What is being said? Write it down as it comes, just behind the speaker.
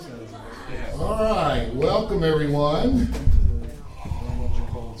All right, welcome everyone.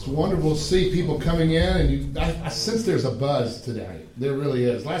 It's wonderful to see people coming in, and I sense there's a buzz today. There really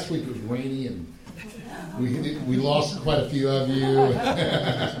is. Last week it was rainy, and we lost quite a few of you.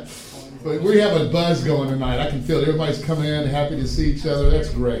 But we have a buzz going tonight. I can feel it. Everybody's coming in, happy to see each other.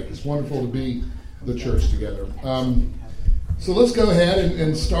 That's great. It's wonderful to be the church together. So let's go ahead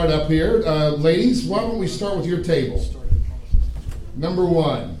and start up here. Ladies, why don't we start with your table? Number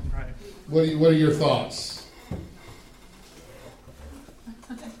one. What are your thoughts?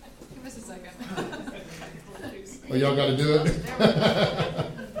 Give us a second. Oh, y'all got to do it?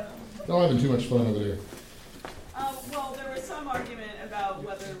 Y'all having too much fun over there. Well, there was some argument about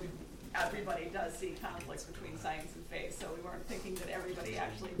whether everybody does see conflicts between science and faith, so we weren't thinking that everybody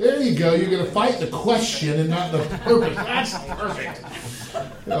actually... There you go. You're going to fight the question and not the purpose. That's perfect.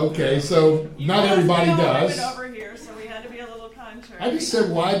 Okay, so not everybody does. Over here, so we had to be a little contrary. I just said,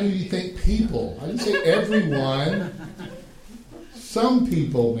 why do you think people? I didn't say everyone. Some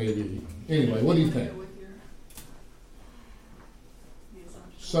people, maybe. Anyway, what do you think?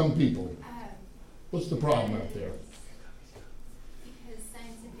 Some people. What's the problem out there? Because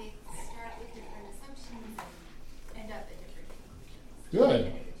science and faith start with different assumptions and end up at different conclusions.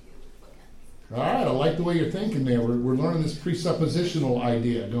 Good. All right, I like the way you're thinking there. We're learning this presuppositional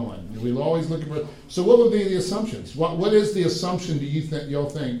idea going. We're always looking for. So, what would be the assumptions? What is the assumption? Do you think y'all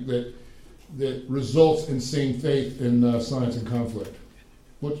think that results in seeing faith in science and conflict?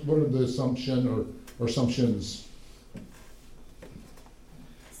 What are the assumption or assumptions?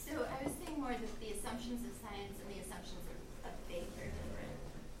 So I was saying more that the assumptions of science and the assumptions of faith are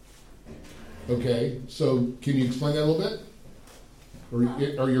different. Okay, so can you explain that a little bit?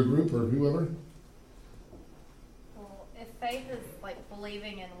 Or your group or whoever? Well, if faith is like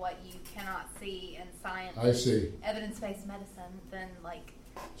believing in what you cannot see in science, I see. Evidence-based medicine, then like.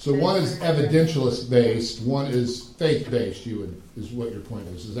 So one is evidentialist based, one is faith based. Is what your point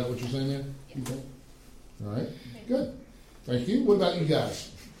is. Is that what you're saying there? Yes. Okay. All right. Good. Thank you. What about you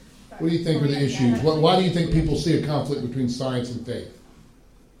guys? What do you think are the issues? Why do you think people see a conflict between science and faith?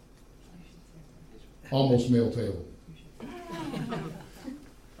 Almost male table.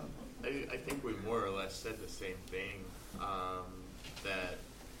 I think we more or less said the same thing, that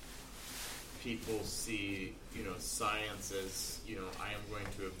people see, science as, I am going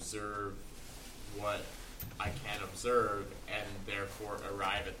to observe what I can observe and therefore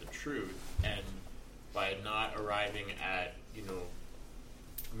arrive at the truth. And by not arriving at,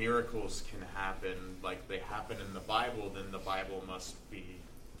 miracles can happen like they happen in the Bible, then the Bible must be,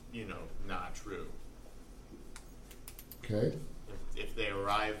 not true. Okay. If they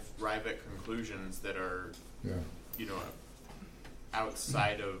arrive at conclusions that are,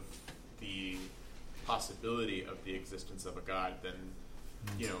 outside of the possibility of the existence of a God, then,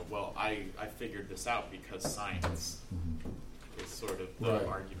 I figured this out because science is sort of the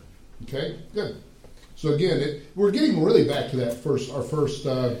argument. Okay, good. So again, we're getting really back to that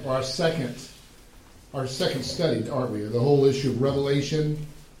our second study, aren't we? The whole issue of revelation,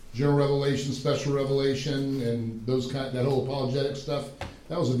 general revelation, special revelation, and that whole apologetic stuff.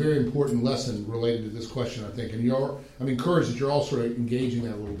 That was a very important lesson related to this question, I think. And I'm encouraged that you're all sort of engaging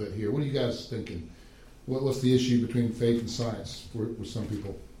that a little bit here. What are you guys thinking? What's the issue between faith and science with some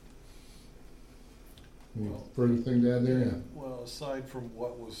people? Further thing to add there? Yeah. Well, aside from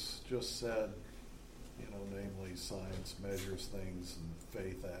what was just said, namely science measures things and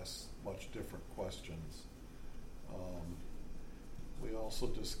faith asks much different questions. We also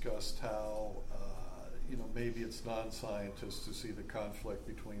discussed how, maybe it's non-scientists who see the conflict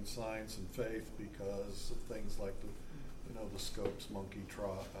between science and faith because of things like the Scopes monkey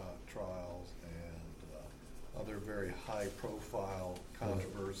trials and other very high-profile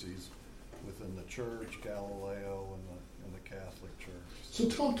controversies within the church, Galileo, and the Catholic Church. So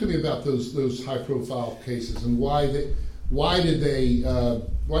talk to me about those high-profile cases and why do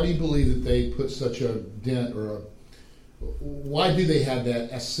you believe that they put such a dent why do they have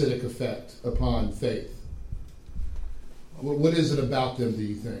that acidic effect upon faith? What is it about them, do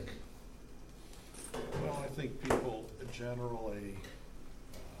you think? Well, I think people generally,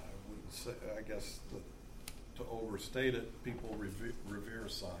 I guess to overstate it, people revere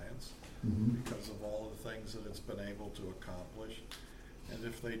science because of all the things that it's been able to accomplish. And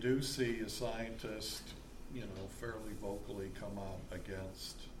if they do see a scientist, fairly vocally come out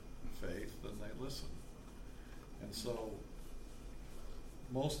against faith, then they listen. And so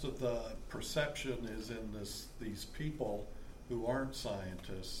most of the perception is in these people who aren't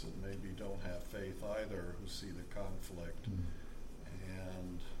scientists and maybe don't have faith either, who see the conflict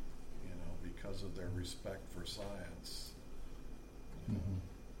and, because of their respect for science,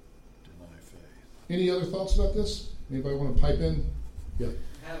 deny faith. Any other thoughts about this? Anybody want to pipe in? Yeah.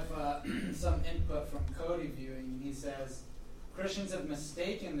 I have some input from Cody viewing. He says, Christians have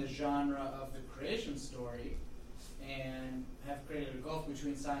mistaken the genre of the creation story and have created a gulf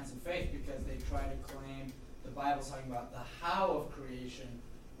between science and faith because they try to claim the Bible's talking about the how of creation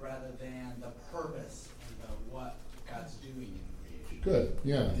rather than the purpose and the what God's doing in creation. Good.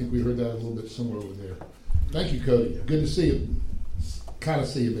 Yeah, I think we heard that a little bit somewhere over there. Thank you, Cody. Good to see you. Kind of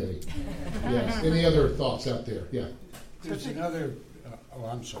see you, Betty. Yes. Any other thoughts out there? Yeah. There's another.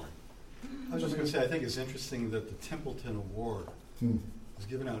 I'm sorry. I was just going to say, I think it's interesting that the Templeton Award is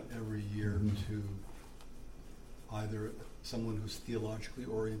given out every year to either someone who's theologically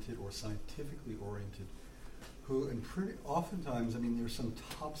oriented or scientifically oriented, who, and pretty oftentimes, I mean, there's some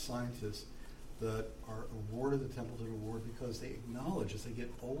top scientists that are awarded the Templeton Award because they acknowledge as they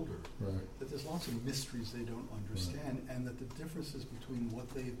get older that there's lots of mysteries they don't understand, and that the differences between what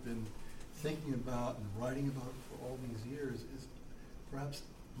they've been thinking about and writing about for all these years is perhaps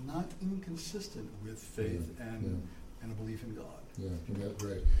not inconsistent with faith and a belief in God. Yeah, that's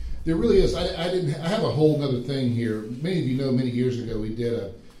great. There really is. I have a whole other thing here. Many of you know, many years ago we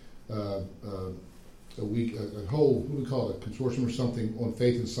did a whole, what do we call it, a consortium or something on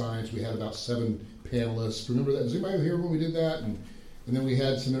faith and science. We had about 7 panelists. Remember that? Does anybody here when we did that? And then we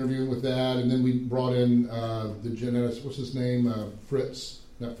had some interviewing with that, and then we brought in the geneticist, what's his name? Fritz,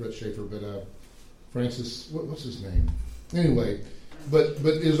 not Fritz Schaefer, but Francis, what's his name? Anyway, but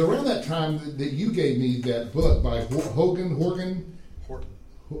it was around that time that you gave me that book by Horgan,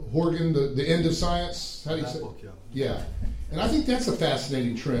 The End of Science. How do you say? Book, yeah. And I think that's a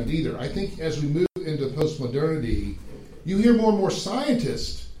fascinating trend either. I think as we move into postmodernity, you hear more and more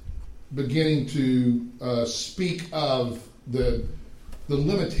scientists beginning to speak of the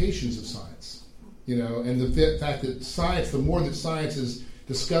limitations of science, and the fact that science, the more that science is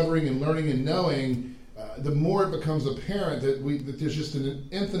discovering and learning and knowing, the more it becomes apparent that there's just an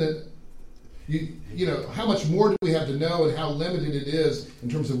infinite, how much more do we have to know and how limited it is in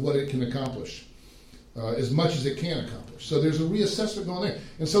terms of what it can accomplish, as much as it can accomplish. So there's a reassessment going there.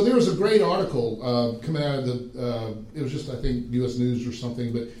 And so there was a great article coming out of it was just, I think, U.S. News or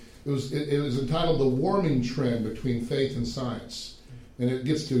something, but it was entitled "The Warming Trend Between Faith and Science." And it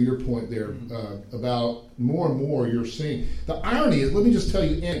gets to your point there about more and more you're seeing. The irony is, let me just tell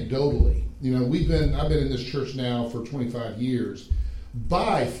you anecdotally, I've been in this church now for 25 years.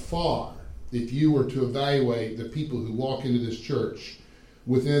 By far, if you were to evaluate the people who walk into this church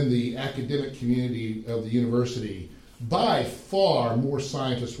within the academic community of the university, by far more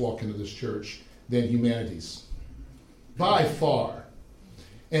scientists walk into this church than humanities. By far.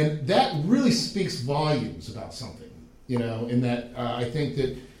 And that really speaks volumes about something, in that I think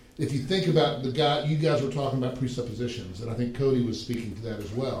that if you think about you guys were talking about presuppositions, and I think Cody was speaking to that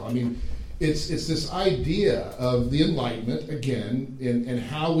as well. I mean, it's this idea of the Enlightenment, again, and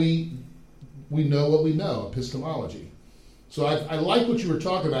how we know what we know, epistemology. So I like what you were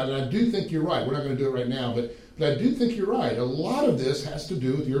talking about, and I do think you're right. We're not going to do it right now, but I do think you're right. A lot of this has to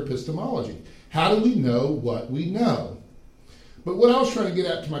do with your epistemology. How do we know what we know? But what I was trying to get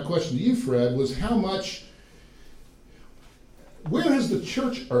at to my question to you, Fred, was where has the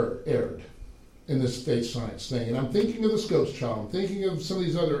church erred in this faith science thing? And I'm thinking of the Scopes Child. I'm thinking of some of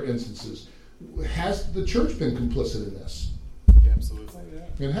these other instances. Has the church been complicit in this? Yeah, absolutely.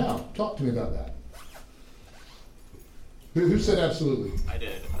 And how? Talk to me about that. Who said absolutely? I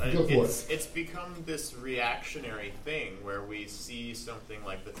did. Go for it. It's become this reactionary thing where we see something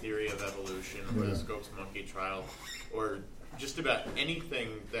like the theory of evolution or the Scopes monkey trial or just about anything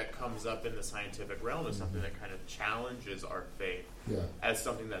that comes up in the scientific realm is something that kind of challenges our faith as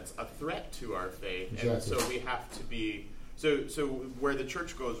something that's a threat to our faith. Exactly. And so we have to be... So where the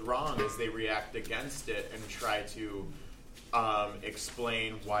church goes wrong is they react against it and try to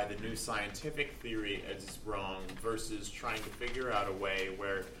explain why the new scientific theory is wrong versus trying to figure out a way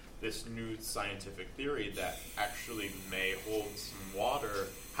where this new scientific theory that actually may hold some water,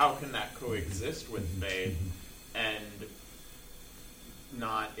 how can that coexist with faith and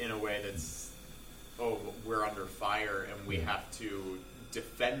not in a way that's, we're under fire and we have to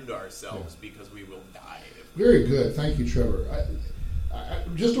defend ourselves because we will die. Very good. Thank you, Trevor. I,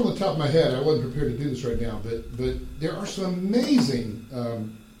 just on the top of my head, I wasn't prepared to do this right now, but there are some amazing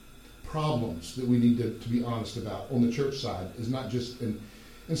problems that we need to be honest about on the church side. Is not just and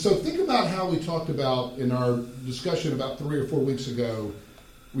so think about how we talked about in our discussion about 3 or 4 weeks ago.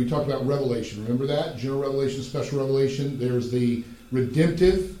 We talked about revelation. Remember that? General revelation, special revelation. There's the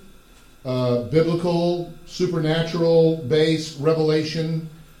redemptive, biblical, supernatural based revelation.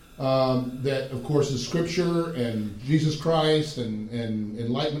 that, of course, is Scripture and Jesus Christ and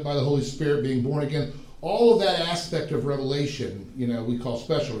enlightenment by the Holy Spirit, being born again. All of that aspect of revelation, we call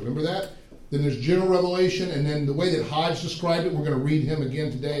special. Remember that? Then there's general revelation, and then the way that Hodge described it, we're going to read him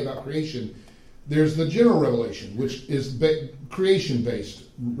again today about creation. There's the general revelation, which is creation-based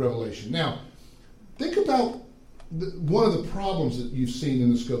revelation. Now, think about one of the problems that you've seen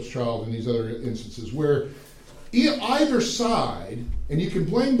in the Scopes Child and these other instances, where either side, and you can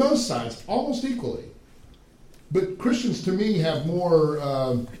blame both sides almost equally, but Christians, to me, have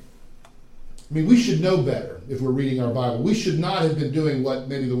more... we should know better if we're reading our Bible. We should not have been doing what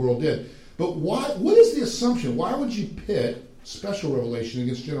maybe the world did. But what is the assumption? Why would you pit special revelation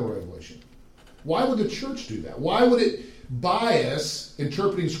against general revelation? Why would the church do that? Why would it bias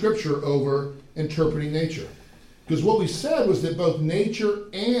interpreting Scripture over interpreting nature? Because what we said was that both nature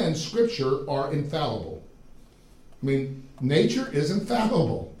and Scripture are infallible. Nature is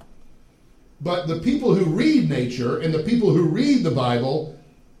infallible. But the people who read nature and the people who read the Bible,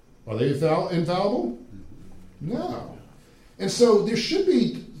 are they infallible? No. And so there should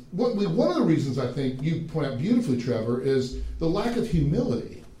be, one of the reasons I think you point out beautifully, Trevor, is the lack of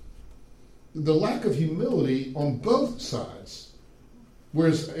humility. The lack of humility on both sides.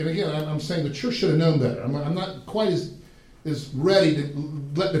 Whereas, and again, I'm saying the church should have known better. I'm not quite as ready to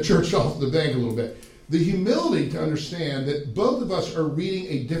let the church off the bank a little bit. The humility to understand that both of us are reading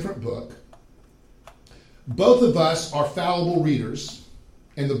a different book. Both of us are fallible readers,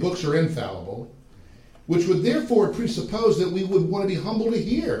 and the books are infallible, which would therefore presuppose that we would want to be humble to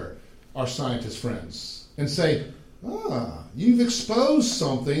hear our scientist friends and say, you've exposed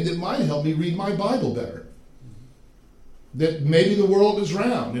something that might help me read my Bible better. That maybe the world is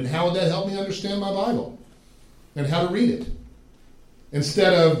round, and how would that help me understand my Bible and how to read it?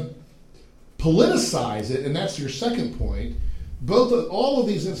 Instead of politicize it, and that's your second point, all of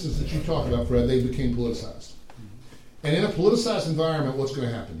these instances that you talk about, Fred, they became politicized. And in a politicized environment, what's going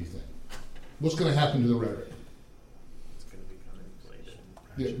to happen, do you think? What's going to happen to the rhetoric? It's going to become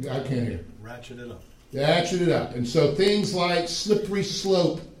inflated. Yeah, I can't hear. Ratchet it up. Ratchet it up. And so things like slippery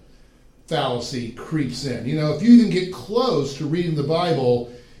slope fallacy creeps in. If you even get close to reading the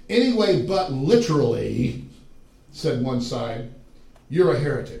Bible anyway but literally, said one side, you're a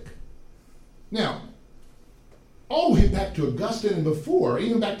heretic. Now, all the way back to Augustine and before,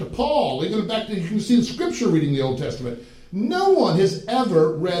 even back to Paul, even back to, you can see the Scripture reading the Old Testament. No one has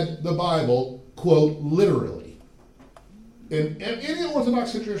ever read the Bible, quote, literally. In any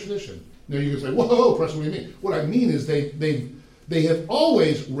Orthodox tradition. Now you can say, whoa, Preston, what do you mean? What I mean is they have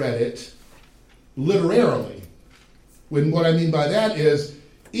always read it literarily. What I mean by that is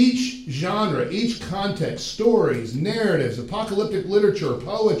each genre, each context, stories, narratives, apocalyptic literature,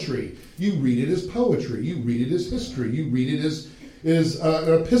 poetry, you read it as poetry, you read it as history, you read it as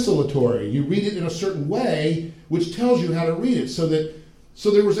epistolatory, you read it in a certain way which tells you how to read it. So there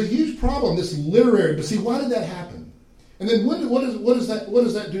was a huge problem, this literary, but see, why did that happen? And then what does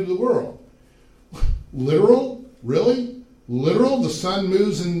that do to the world? Literal? Really? Literal? The sun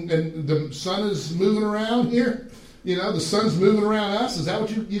moves and the sun is moving around here? The sun's moving around us? Is that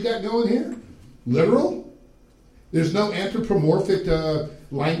what you got going here? Literal? There's no anthropomorphic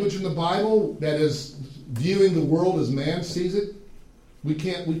language in the Bible that is viewing the world as man sees it? We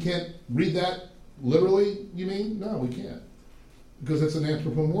can't read that literally, you mean? No, we can't. Because it's an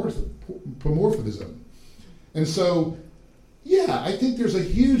anthropomorphism. And so, yeah, I think there's a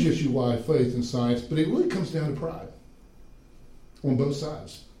huge issue why faith in science, but it really comes down to pride on both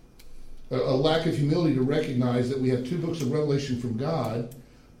sides. A lack of humility to recognize that we have two books of revelation from God,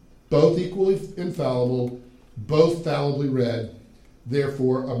 both equally infallible, both fallibly read,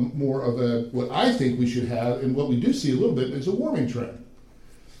 therefore more of what I think we should have, and what we do see a little bit, is a warming trend.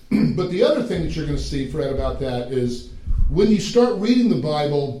 But the other thing that you're going to see, Fred, about that is when you start reading the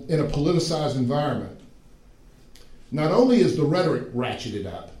Bible in a politicized environment, not only is the rhetoric ratcheted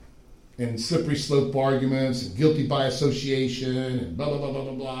up, and slippery slope arguments, and guilty by association, and blah, blah, blah, blah,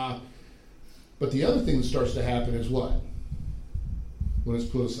 blah, blah, but the other thing that starts to happen is what? When it's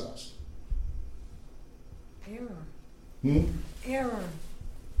politicized. Error. Error.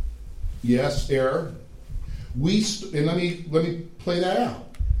 Yes, error. And let me play that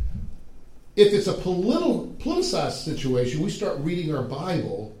out. If it's a politicized situation, we start reading our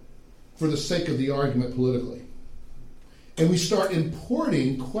Bible for the sake of the argument politically. And we start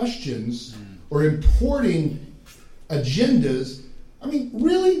importing questions or importing agendas. I mean,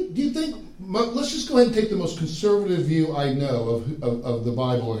 really? Do you think... Let's just go ahead and take the most conservative view I know of the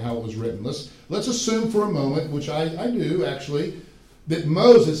Bible and how it was written. Let's assume for a moment, which I do actually, that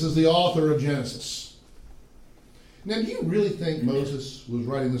Moses is the author of Genesis. Now, do you really think Moses was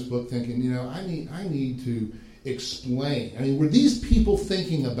writing this book thinking, I need to explain? I mean, were these people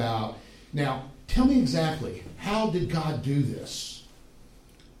thinking about, now, tell me exactly, how did God do this?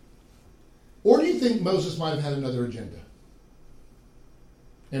 Or do you think Moses might have had another agenda?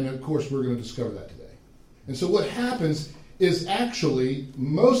 And, of course, we're going to discover that today. And so what happens is actually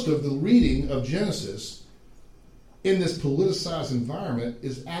most of the reading of Genesis in this politicized environment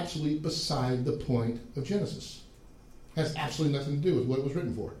is absolutely beside the point of Genesis. Has absolutely nothing to do with what it was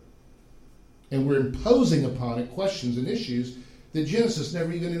written for. And we're imposing upon it questions and issues that Genesis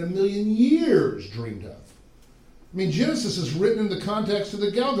never even in a million years dreamed of. I mean, Genesis is written in the context of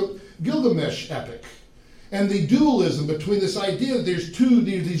the Gilgamesh epic. And the dualism between this idea that there's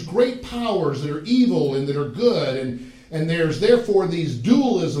these great powers that are evil and that are good, and there's therefore these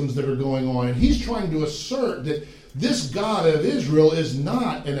dualisms that are going on. And he's trying to assert that this God of Israel is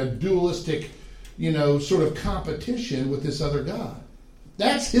not in a dualistic, sort of competition with this other God.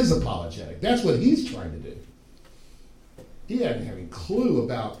 That's his apologetic. That's what he's trying to do. He hadn't had any clue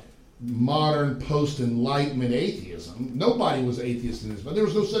about modern post-Enlightenment atheism. Nobody was atheist in this, but there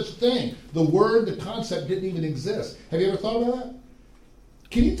was no such thing. The word, the concept didn't even exist. Have you ever thought about that?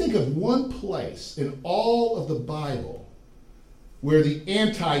 Can you think of one place in all of the Bible where the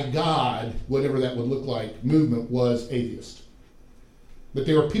anti-God, whatever that would look like, movement was atheist? But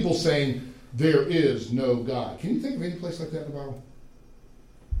there were people saying, there is no God. Can you think of any place like that in the Bible?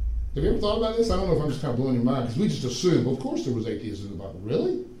 Have you ever thought about this? I don't know if I'm just kind of blowing your mind, because we just assume, well, of course there was atheism in the Bible.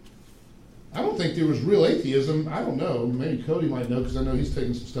 Really? I don't think there was real atheism. I don't know. Maybe Cody might know, because I know he's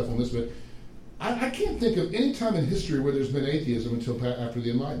taking some stuff on this, but I can't think of any time in history where there's been atheism until after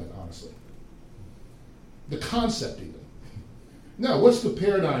the Enlightenment, honestly. The concept even. No, what's the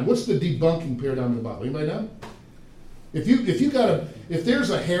paradigm? What's the debunking paradigm in the Bible? Anybody know? If there's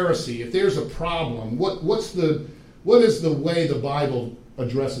a heresy, if there's a problem, what is the way the Bible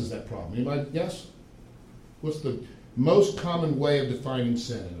addresses that problem? Anybody guess? What's the most common way of defining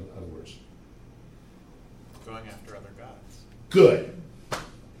sin, in other words? Going after other gods. Good.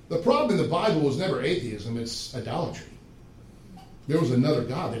 The problem in the Bible was never atheism, it's idolatry. There was another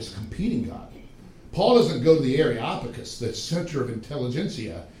God, there's a competing God. Paul doesn't go to the Areopagus, the center of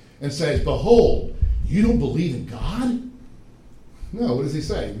intelligentsia, and says, behold, you don't believe in God? No, what does he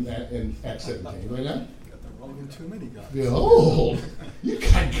say in Acts 17? Right now? Too many gods. Behold, you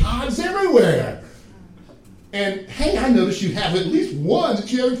got gods everywhere. And hey, I notice you have at least one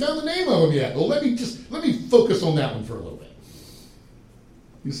that you haven't found the name of them yet. Well, let me focus on that one for a little bit.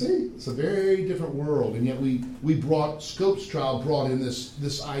 You see, it's a very different world, and yet Scopes trial brought in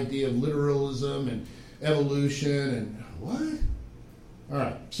this idea of literalism and evolution and what? All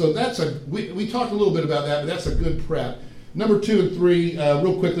right, so we talked a little bit about that, but that's a good prep. Number 2 and 3,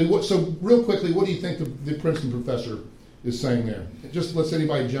 real quickly. What do you think the Princeton professor is saying there? Just let's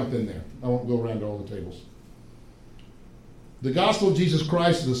anybody jump in there. I won't go around to all the tables. The gospel of Jesus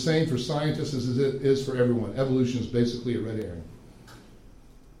Christ is the same for scientists as it is for everyone. Evolution is basically a red herring.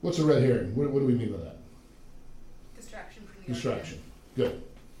 What's a red herring? What do we mean by that? Distraction from the Distraction. Good.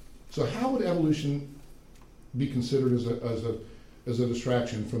 So how would evolution be considered as a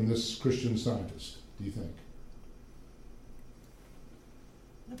distraction from this Christian scientist, do you think?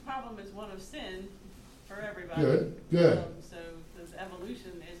 The problem is one of sin for everybody. Good. So this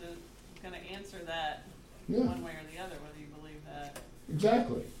evolution isn't going to answer that Yeah. one way or the other, whether you believe that.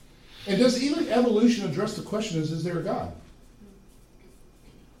 Exactly. And does even evolution address the question, is there a God?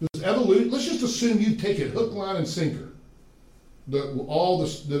 Does evolution, let's just assume you take it hook, line, and sinker, the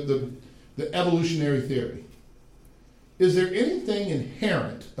evolutionary theory. Is there anything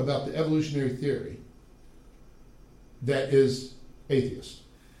inherent about the evolutionary theory that is atheist?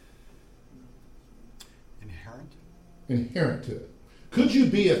 Inherent to it. Could you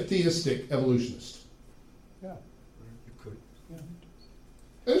be a theistic evolutionist? Yeah. You could. Yeah.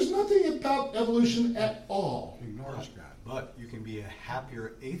 There's nothing about evolution at all. Ignores God. But you can be a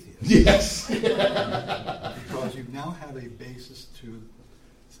happier atheist. Yes. Because you now have a basis to...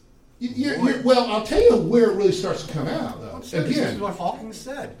 Well, I'll tell you where it really starts to come out, though. This is what Hawking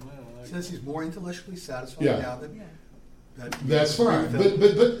said. He says he's more intellectually satisfied now that... That's fine,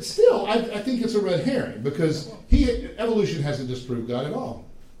 but still, I think it's a red herring, because evolution hasn't disproved God at all,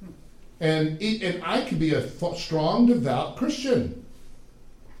 and I could be a strong, devout Christian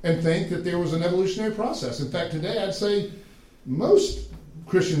and think that there was an evolutionary process. In fact, today I'd say most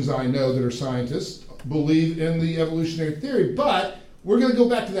Christians I know that are scientists believe in the evolutionary theory, but we're going to go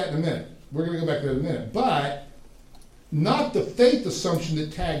back to that in a minute. But not the faith assumption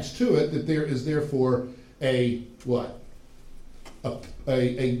that tags to it that there is therefore a what?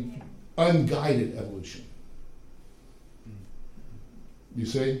 A unguided evolution. You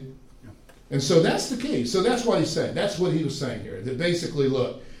see? And so that's the key. So that's what he said. That's what he was saying here. That basically,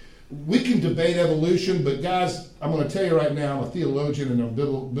 look, we can debate evolution, but guys, I'm going to tell you right now, I'm a theologian and a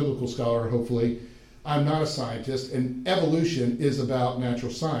biblical scholar, hopefully. I'm not a scientist, and evolution is about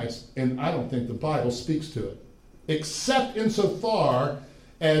natural science, and I don't think the Bible speaks to it. Except insofar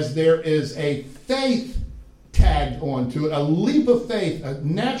as there is a faith tagged onto it, a leap of faith, a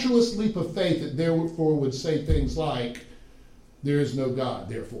naturalist leap of faith that therefore would say things like, there is no God,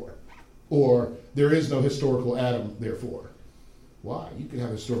 therefore. Or, there is no historical Adam, therefore. Why? You can have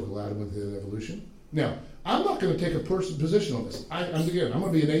a historical Adam within evolution. Now, I'm not going to take a position on this. I'm going to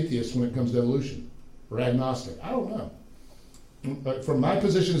be an atheist when it comes to evolution, or agnostic. I don't know. But from my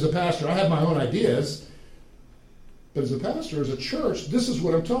position as a pastor, I have my own ideas. But as a pastor, as a church, this is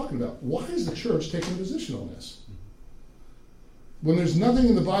what I'm talking about. Why is the church taking a position on this? When there's nothing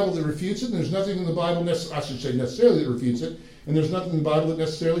in the Bible that refutes it, and there's nothing in the Bible, necessarily that refutes it, and there's nothing in the Bible that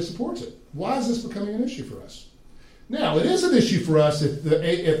necessarily supports it. Why is this becoming an issue for us? Now, it is an issue for us if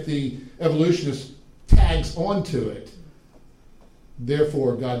the evolutionist tags onto it,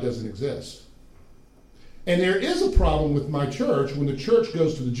 therefore God doesn't exist. And there is a problem with my church when the church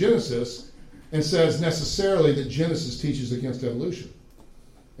goes to the Genesis and says necessarily that Genesis teaches against evolution.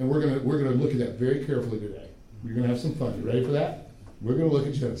 And we're going to look at that very carefully today. We're going to have some fun. You ready for that? We're going to look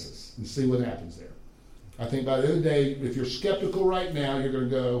at Genesis and see what happens there. I think by the end of the day, if you're skeptical right now, you're going to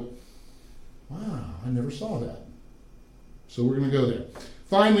go, wow, I never saw that. So we're going to go there.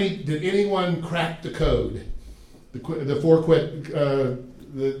 Finally, did anyone crack the code? The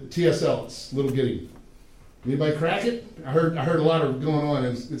TSL, little giddy. Anybody crack it? I heard a lot of going on.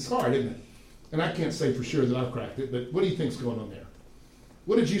 It's hard, isn't it? And I can't say for sure that I've cracked it, but what do you think's going on there?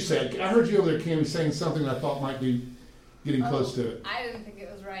 What did you say? I heard you over there, Cammie, saying something I thought might be getting close to it. I didn't think it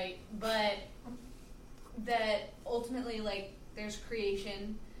was right, but that ultimately, like, there's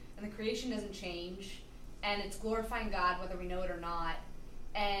creation, and the creation doesn't change, and it's glorifying God whether we know it or not.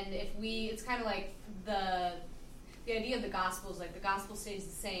 And it's kind of like the idea of the gospel is like the gospel stays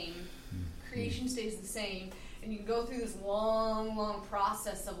the same, creation stays the same, and you go through this long, long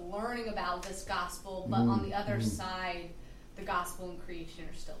process of learning about this gospel, but on the other side, the gospel and creation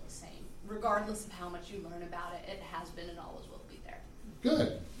are still the same. Regardless of how much you learn about it, it has been and always will be there.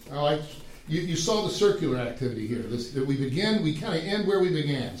 Good. I like you saw the circular activity here. That we begin, we kind of end where we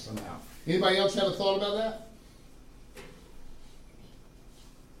began somehow. Anybody else have a thought about that?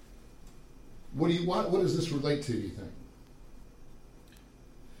 What does this relate to, do you think?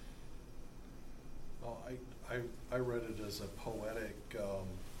 Well, I read it as a poetic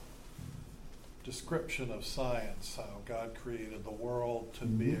description of science, how God created the world to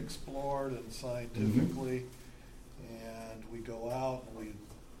be explored and scientifically, and we go out and we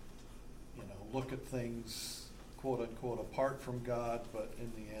look at things quote unquote apart from God, but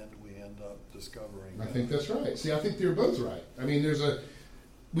in the end we end up discovering I think that's right. See, I think they're both right. I mean,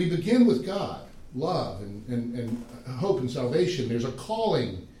 we begin with God, love and hope and salvation. There's a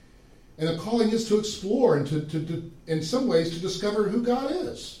calling, and the calling is to explore and to in some ways to discover who God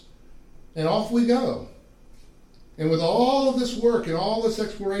is. And off we go. And with all of this work and all this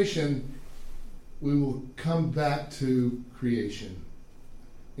exploration, we will come back to creation.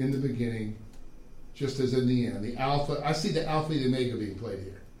 In the beginning, just as in the end. The Alpha, I see the Alpha and the Omega being played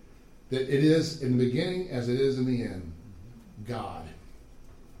here. That it is in the beginning as it is in the end. God.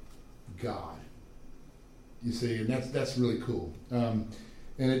 You see, and that's really cool.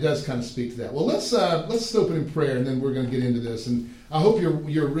 And it does kind of speak to that. Well, let's open in prayer, and then we're going to get into this. And I hope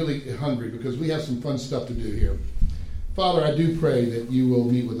you're really hungry, because we have some fun stuff to do here. Father, I do pray that you will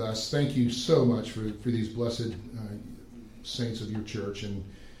meet with us. Thank you so much for these blessed saints of your church. And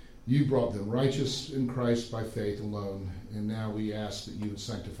you brought them righteous in Christ by faith alone. And now we ask that you would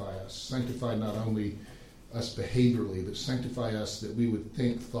sanctify us. Sanctify not only us behaviorally, but sanctify us that we would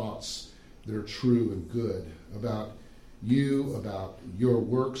think thoughts that are true and good about you, about your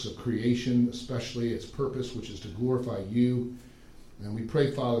works of creation, especially its purpose, which is to glorify you. And we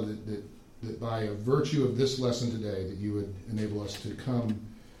pray, Father, that by a virtue of this lesson today, that you would enable us to come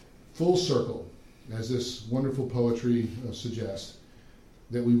full circle, as this wonderful poetry suggests,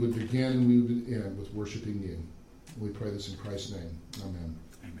 that we would begin and we would end with worshiping you. We pray this in Christ's name. Amen.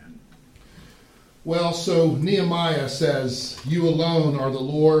 Amen. Well, so Nehemiah says, you alone are the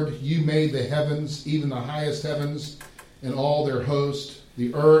Lord. You made the heavens, even the highest heavens, and all their host,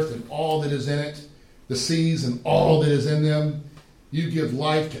 the earth and all that is in it, the seas and all that is in them. You give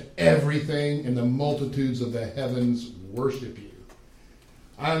life to everything, and the multitudes of the heavens worship you.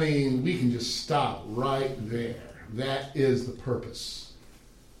 I mean, we can just stop right there. That is the purpose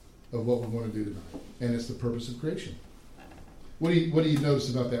of what we want to do tonight. And it's the purpose of creation. What do you notice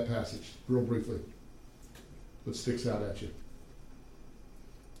about that passage, real briefly? What sticks out at you?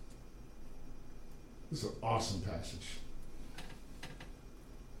 This is an awesome passage.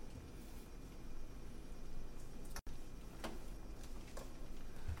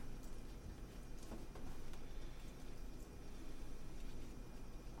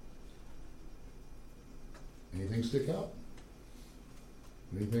 Anything stick out?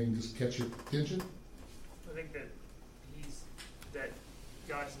 Anything just catch your attention? I think that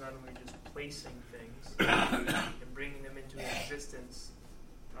God's not only just placing things and bringing them into existence,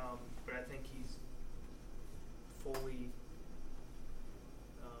 but I think He's fully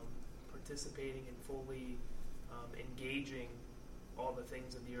participating and fully engaging all the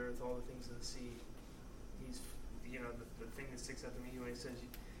things of the earth, all the things of the sea. He's, the thing that sticks out to me when He says,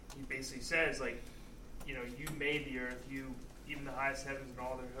 He basically says, like, you made the earth, even the highest heavens and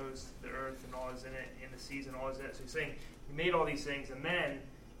all their hosts, the earth and all is in it, and the seas and all is in it. So He's saying, you made all these things, and then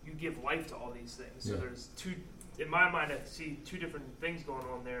you give life to all these things. So there's two, in my mind, I see two different things going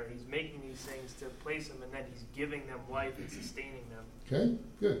on there. He's making these things to place them, and then He's giving them life and sustaining them. Okay,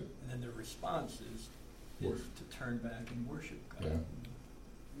 good. And then the response is to turn back and worship God. Yeah.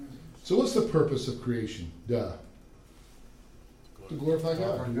 So what's the purpose of creation? To glorify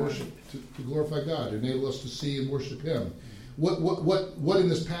God, to worship, to glorify God, to enable us to see and worship Him. What in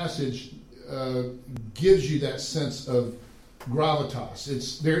this passage gives you that sense of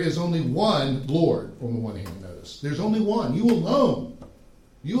gravitas? There is only one Lord on the one hand. Notice there's only one. You alone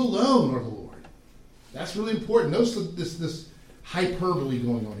are the Lord. That's really important. Notice this hyperbole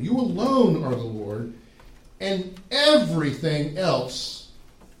going on. You alone are the Lord, and everything else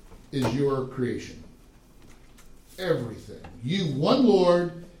is your creation. Everything. You, one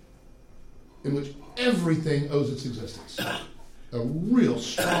Lord, in which everything owes its existence. A real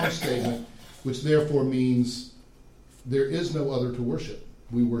strong statement, which therefore means there is no other to worship.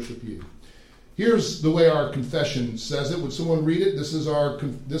 We worship you. Here's the way our confession says it. Would someone read it? This is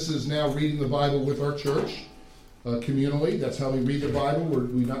now reading the Bible with our church communally. That's how we read the Bible.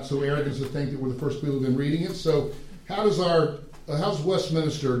 We're not so arrogant to think that we're the first people who've been reading it. So how's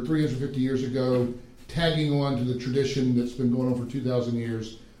Westminster 350 years ago tagging on to the tradition that's been going on for 2,000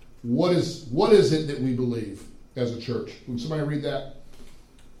 years? What is it that we believe as a church? Would somebody read that?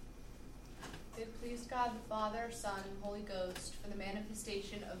 It pleased God the Father, Son, and Holy Ghost for the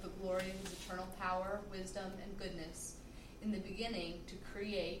manifestation of the glory of His eternal power, wisdom, and goodness in the beginning to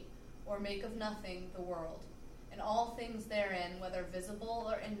create or make of nothing the world, and all things therein, whether visible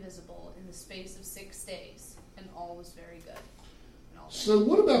or invisible, in the space of 6 days. And all was very good. So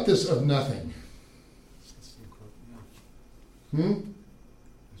what about this of nothing?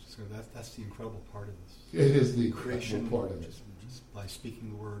 That's the incredible part of this. It is the creation part of it. Just by speaking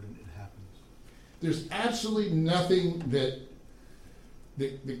the word, and it happens. There's absolutely nothing that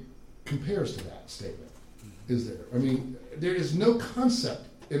compares to that statement, is there? I mean, there is no concept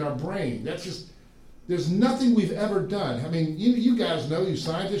in our brain. There's nothing we've ever done. I mean, you guys know, you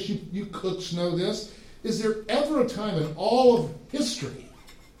scientists, you cooks know this. Is there ever a time in all of history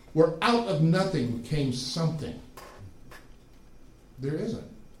where out of nothing came something? There isn't.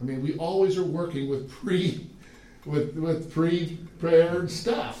 I mean, we always are working with pre-prepared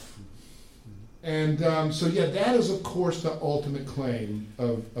stuff. And that is, of course, the ultimate claim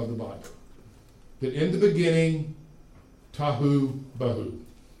of the Bible. That in the beginning, Tahu Bahu.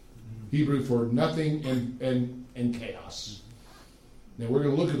 Hebrew for nothing and chaos. Now, we're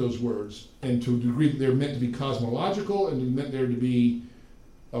going to look at those words, and to a degree they're meant to be cosmological, and they're meant there to be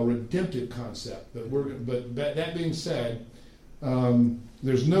a redemptive concept. But that being said,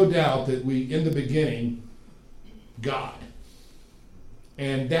 there's no doubt that in the beginning, God.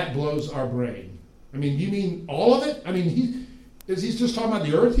 And that blows our brain. I mean, you mean all of it? I mean, he's just talking about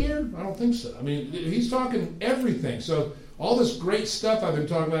the earth here? I don't think so. I mean, he's talking everything. So all this great stuff I've been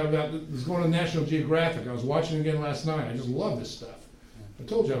talking about is going on National Geographic. I was watching it again last night. I just love this stuff. I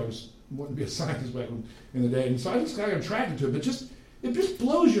told you I wanted to be a scientist back in the day, and so I just got attracted to it. But it just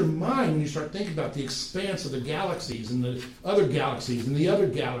blows your mind when you start thinking about the expanse of the galaxies and the other galaxies and the other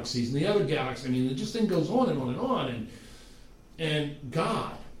galaxies and the other galaxies. I mean, it just thing goes on and on and on. And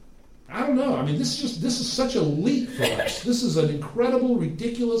God, I don't know. I mean, this is such a leap for us. This is an incredible,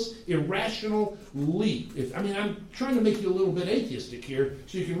 ridiculous, irrational leap. I'm trying to make you a little bit atheistic here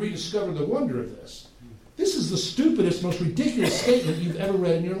so you can rediscover the wonder of this. This is the stupidest, most ridiculous statement you've ever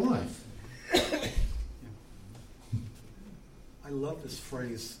read in your life. I love this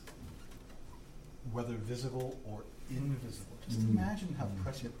phrase, whether visible or invisible. Just imagine how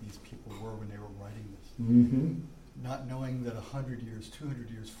prescient these people were when they were writing this. Mm-hmm. not knowing that 100 years, 200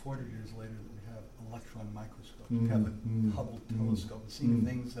 years, 400 years later, that we have electron microscope, we have a Hubble telescope, seeing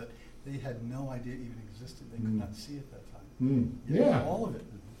things that they had no idea even existed. They could not see at that time. Yeah. All of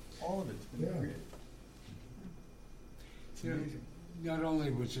it's been created. It's amazing. Not only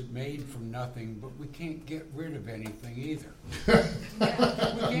was it made from nothing, but we can't get rid of anything either. We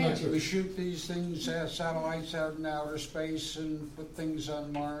can't. We shoot these things, satellites out in outer space, and put things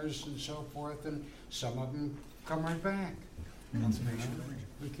on Mars and so forth, and some of them come right back.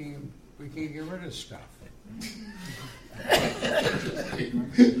 We can't get rid of stuff.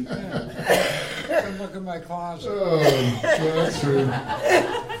 Look at my closet. Oh, well, that's true.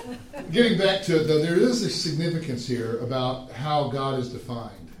 Getting back to it, though, there is a significance here about how God is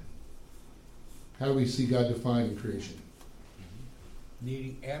defined. How do we see God defined in creation?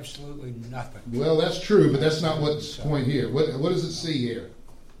 Needing absolutely nothing. Well, that's true, but that's not what's the point here. What does it see here?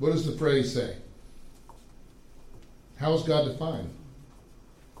 What does the phrase say? How is God defined?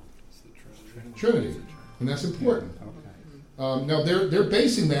 It's the Trinity. And that's important. Now, they're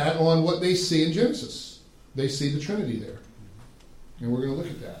basing that on what they see in Genesis. They see the Trinity there. And we're going to look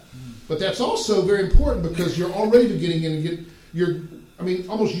at that. But that's also very important because you're already beginning in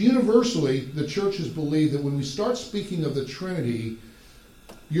almost universally, the churches believe that when we start speaking of the Trinity,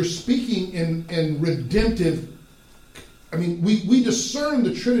 you're speaking in redemptive. We discern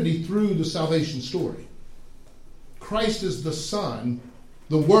the Trinity through the salvation story. Christ is the Son,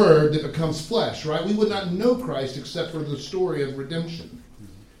 the Word that becomes flesh, right? We would not know Christ except for the story of redemption.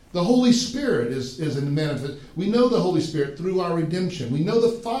 The Holy Spirit is in manifest. We know the Holy Spirit through our redemption. We know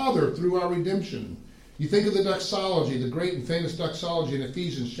the Father through our redemption. You think of the doxology, the great and famous doxology in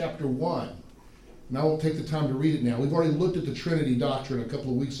Ephesians chapter 1. And I won't take the time to read it now. We've already looked at the Trinity doctrine a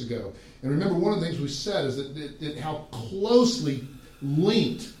couple of weeks ago. And remember, one of the things we said is that how closely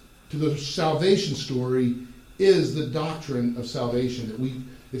linked to the salvation story is the doctrine of salvation.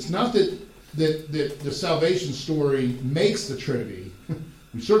 It's not that the salvation story makes the Trinity.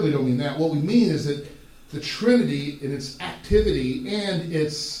 We certainly don't mean that. What we mean is that the Trinity in its activity and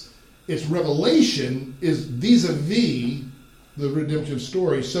its revelation is vis-a-vis the redemptive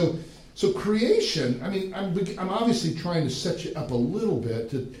story. So creation, I'm obviously trying to set you up a little bit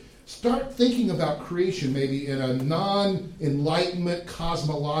to start thinking about creation maybe in a non-Enlightenment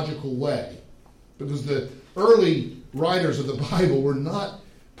cosmological way. Because the early writers of the Bible were not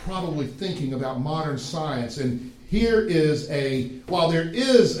probably thinking about modern science. And here is while there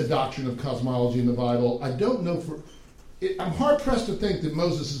is a doctrine of cosmology in the Bible, I don't know I'm hard-pressed to think that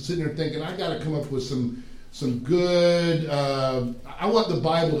Moses is sitting there thinking, I got to come up with some good, I want the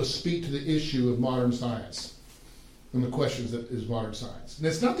Bible to speak to the issue of modern science and the questions that is modern science. And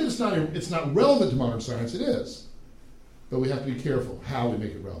it's not that it's not relevant to modern science, it is. But we have to be careful how we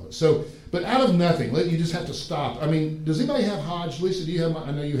make it relevant. But out of nothing, you just have to stop. Does anybody have Hodge? Lisa, do you have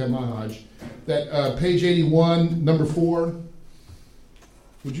I know you have my Hodge. That page 81, number 4.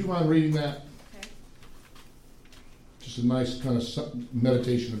 Would you mind reading that? Okay. Just a nice kind of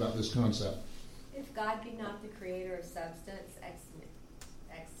meditation about this concept. If God be not the creator of substance,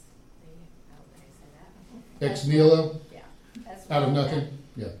 ex nihilo? Yeah. Out of nothing?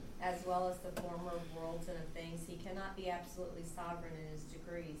 Yeah. As well as the former worlds and of things, he cannot be absolutely sovereign in his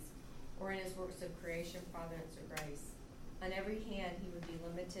decrees, or in his works of creation, providence, or grace. On every hand, he would be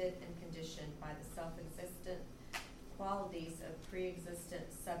limited and conditioned by the self-existent qualities of pre-existent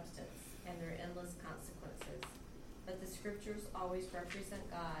substance and their endless consequences. But the scriptures always represent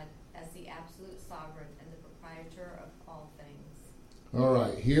God as the absolute sovereign and the proprietor of all things. All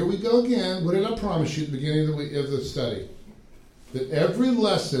right, here we go again. What did I promise you at the beginning of the study? That every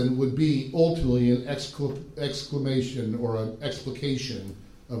lesson would be ultimately an exclamation or an explication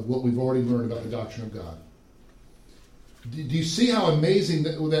of what we've already learned about the doctrine of God. Do you see how amazing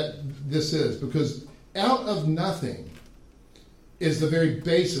that this is? Because out of nothing is the very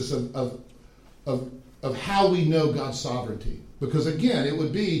basis of how we know God's sovereignty. Because again, it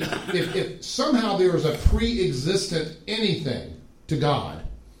would be if somehow there was a pre-existent anything to God,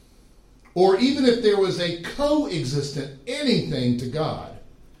 or even if there was a co-existent anything to God,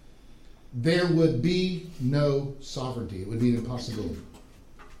 there would be no sovereignty. It would be an impossibility.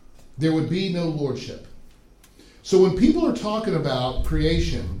 There would be no lordship. So when people are talking about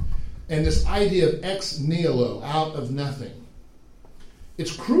creation and this idea of ex nihilo, out of nothing,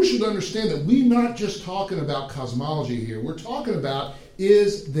 it's crucial to understand that we're not just talking about cosmology here. We're talking about,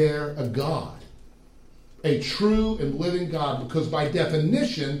 is there a God? A true and living God, because by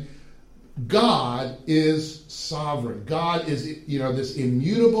definition, God is sovereign. God is, this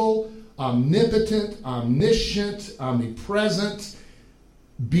immutable, omnipotent, omniscient, omnipresent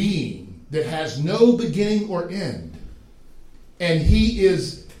being that has no beginning or end. And he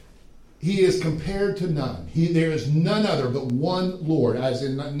is compared to none. There is none other but one Lord, as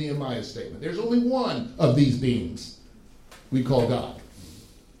in Nehemiah's statement. There's only one of these beings we call God.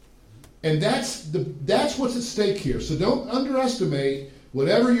 And that's what's at stake here. So don't underestimate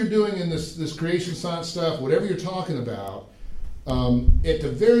whatever you're doing in this creation science stuff, whatever you're talking about. At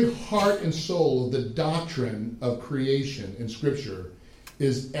the very heart and soul of the doctrine of creation in Scripture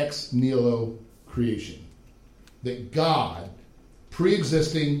is ex nihilo creation. That God,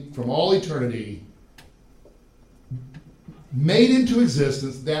 pre-existing from all eternity, made into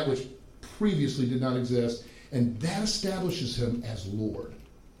existence that which previously did not exist, and that establishes him as Lord.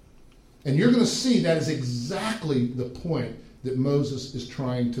 And you're going to see that is exactly the point that Moses is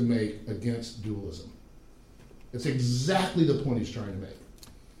trying to make against dualism. It's exactly the point he's trying to make.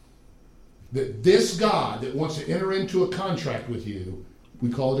 That this God that wants to enter into a contract with you, we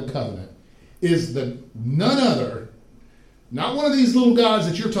call it a covenant, is none other, not one of these little gods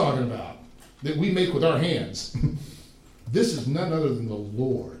that you're talking about, that we make with our hands. This is none other than the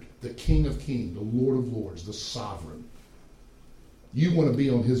Lord, the King of Kings, the Lord of Lords, the Sovereign. You want to be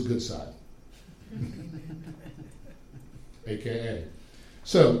on his good side. AKA.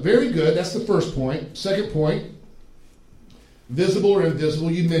 So, very good. That's the first point. Second point, visible or invisible.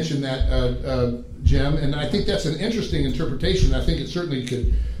 You mentioned that, Jim, and I think that's an interesting interpretation. I think it's certainly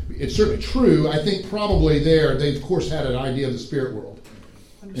true. I think probably they of course had an idea of the spirit world.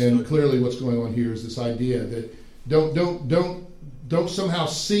 Understood. And clearly what's going on here is this idea that don't somehow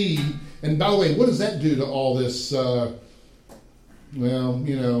see. And by the way, what does that do to all this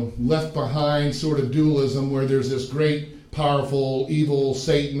left behind sort of dualism where there's this great, powerful, evil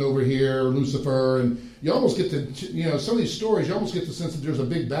Satan over here, Lucifer, and you almost get to, some of these stories, you almost get the sense that there's a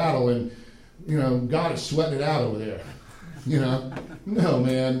big battle and, God is sweating it out over there. No,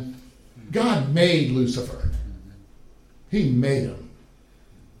 man. God made Lucifer. He made him.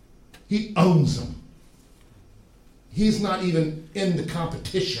 He owns him. He's not even in the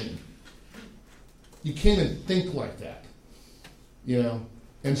competition. You can't even think like that.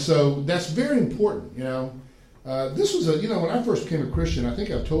 And so that's very important, This was when I first became a Christian, I think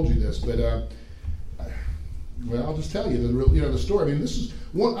I've told you this, but, I'll just tell you the story. I mean, this is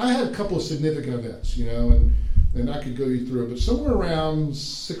one, I had a couple of significant events, and I could go you through it, but somewhere around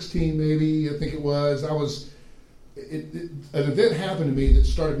 16 maybe, I think it was, an event happened to me that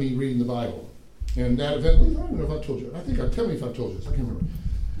started me reading the Bible. And that event, I don't know if I told you. Tell me if I told you this. I can't remember.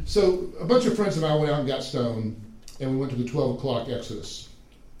 So a bunch of friends and I went out and got stoned, and we went to the 12 o'clock Exodus.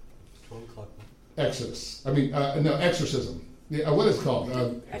 12 o'clock? Exodus. Exorcism. Yeah, what is it called?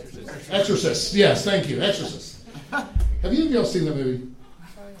 Exorcist. Yes, thank you. Exorcist. Have you all seen that movie?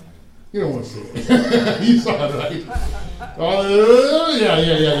 You don't want to see it. You saw it, right?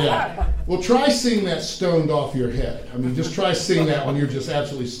 Yeah. Well, try seeing that stoned off your head. I mean, just try seeing that when you're just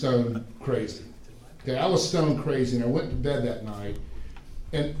absolutely stone crazy. Okay, I was stone crazy, and I went to bed that night.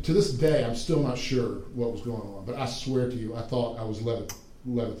 And to this day, I'm still not sure what was going on. But I swear to you, I thought I was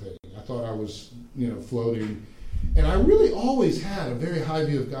levitating. I thought I was, floating. And I really always had a very high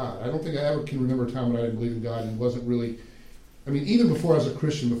view of God. I don't think I ever can remember a time when I didn't believe in God and wasn't really... even before I was a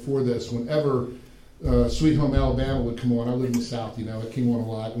Christian, before this, whenever Sweet Home Alabama would come on, I lived in the South, it came on a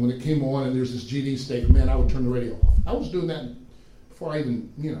lot. And when it came on and there's this GD statement, man, I would turn the radio off. I was doing that before I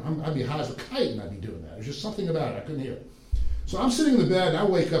even, I'd be high as a kite and I'd be doing that. There's just something about it. I couldn't hear it. So I'm sitting in the bed and I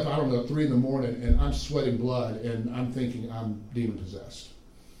wake up, 3 in the morning, and I'm sweating blood and I'm thinking I'm demon possessed.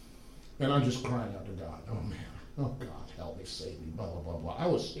 And I'm just crying out to God. Oh, man. Oh, God, help me, save me, blah, blah, blah, blah. I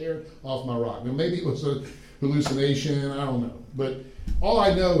was scared off my rock. Now, maybe it was a hallucination, I don't know. But all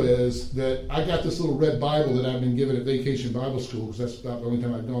I know is that I got this little red Bible that I've been given at Vacation Bible School, because that's about the only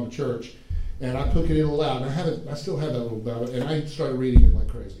time I've gone to church. And I took it in aloud, and I still have that little Bible, and I started reading it like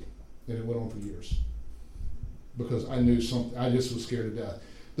crazy. And it went on for years. Because I knew something, I just was scared to death.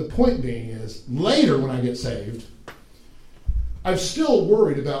 The point being is, later when I get saved, I'm still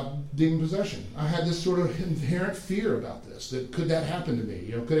worried about demon possession. I had this sort of inherent fear about this. That could that happen to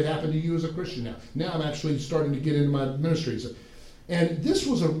me? Could it happen to you as a Christian now? Now I'm actually starting to get into my ministries. And this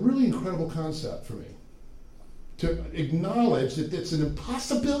was a really incredible concept for me. To acknowledge that it's an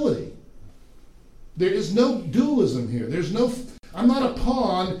impossibility. There is no dualism here. I'm not a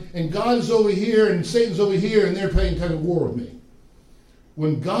pawn and God is over here and Satan's over here and they're playing tug of war with me.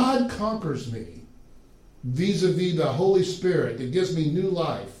 When God conquers me, vis-a-vis the Holy Spirit that gives me new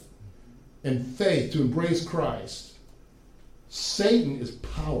life and faith to embrace Christ, Satan is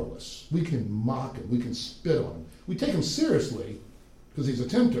powerless. We can mock him. We can spit on him. We take him seriously because he's a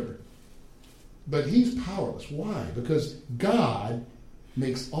tempter, but he's powerless. Why? Because God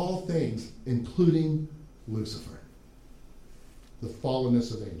makes all things, including Lucifer. the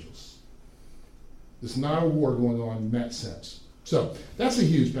fallenness of angels. It's not a war going on in that sense. So that's a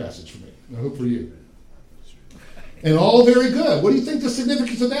huge passage for me. I hope for you. And all very good. What do you think the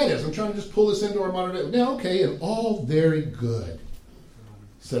significance of that is? I'm trying to just pull this into our modern day. Now, okay, and all very good,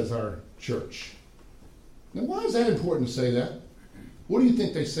 says our church. Now, why is that important to say that? What do you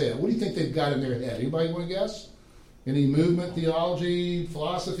think they say? What do you think they've got in their head? Anybody want to guess? Any movement, theology,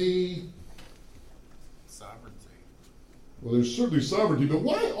 philosophy? Sovereignty. Well, there's certainly sovereignty, but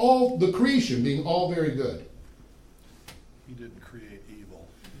why all the creation being all very good? He didn't create evil.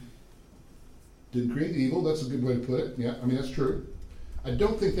 Didn't create evil, that's a good way to put it. Yeah, I mean, that's true. I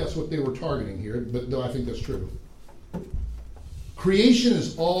don't think that's what they were targeting here, but though I think that's true. Creation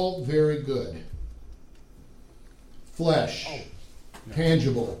is all very good. Flesh,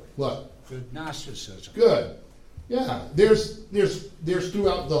 tangible, what? Good Gnosticism. Good. Yeah, there's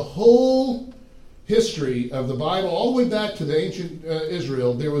throughout the whole history of the Bible, all the way back to the ancient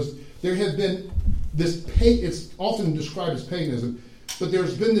Israel, there had been this, it's often described as paganism, but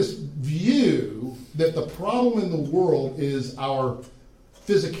there's been this view that the problem in the world is our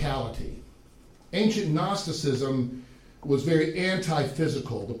physicality. Ancient Gnosticism was very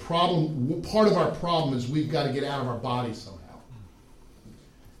anti-physical. The problem, part of our problem is we've got to get out of our body somehow.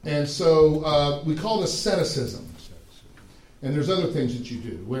 And so we call it asceticism. And there's other things that you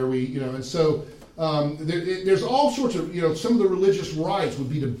do where we, and so there's all sorts of, some of the religious rites would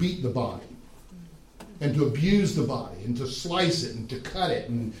be to beat the body and to abuse the body and to slice it and to cut it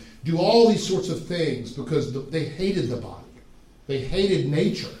and do all these sorts of things because they hated the body. They hated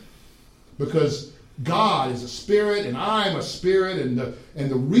nature because God is a spirit and I'm a spirit, and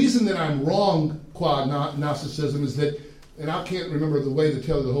the reason that I'm wrong, qua Gnosticism, is that, and I can't remember the way to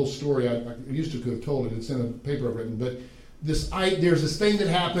tell the whole story. I used to could have told it. It's in a paper I've written, but there's this thing that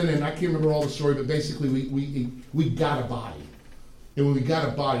happened, and I can't remember all the story, but basically we got a body, and when we got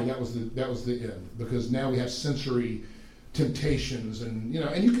a body, that was the end, because now we have sensory temptations, and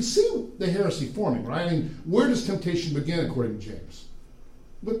and you can see the heresy forming, right? I mean, where does temptation begin according to James?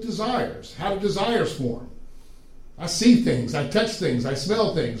 With desires. How do desires form? I see things, I touch things, I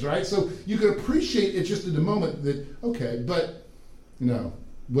smell things, right? So you can appreciate it just in the moment that, okay, but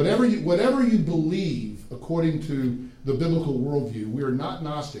whatever you believe according to the biblical worldview, we are not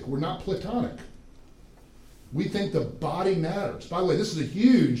Gnostic, we're not Platonic. We think the body matters. By the way, this is a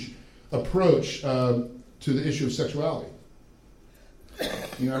huge approach to the issue of sexuality.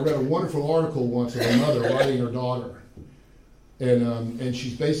 I read a wonderful article once of a mother writing her daughter. And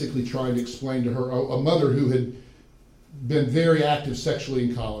she's basically trying to explain to her, a mother who had been very active sexually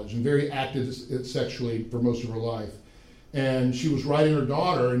in college and very active sexually for most of her life. And she was writing her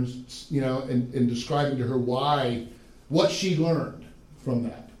daughter and describing to her what she learned from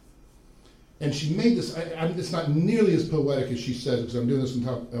that. And she made this, it's not nearly as poetic as she says, because I'm doing this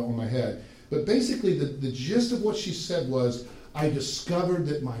on my head. But basically the gist of what she said was, I discovered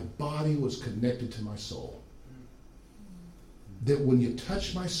that my body was connected to my soul. That when you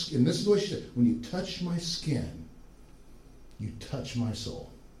touch my skin, and this is the way she said, when you touch my skin, you touch my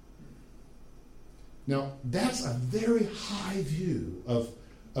soul. Now, that's a very high view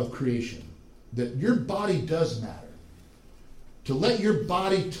of creation, that your body does matter. To let your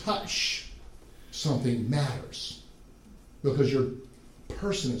body touch something matters, because your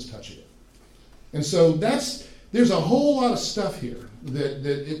person is touching it. And so there's a whole lot of stuff here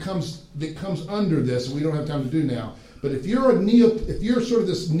that comes under this, and we don't have time to do now. But if you're sort of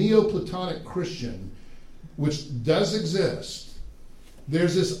this Neoplatonic Christian, which does exist,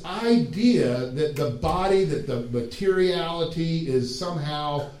 there's this idea that the body, that the materiality is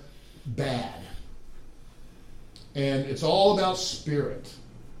somehow bad. And it's all about spirit.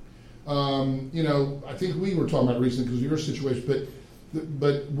 I think we were talking about it recently because of your situation,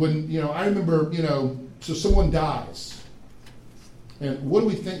 but when, I remember, so someone dies. And what do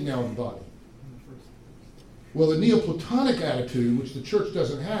we think now of the body? Well, the Neoplatonic attitude, which the church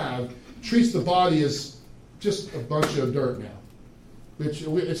doesn't have, treats the body as just a bunch of dirt now.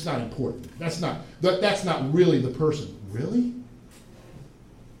 It's not important. That's not really the person. Really?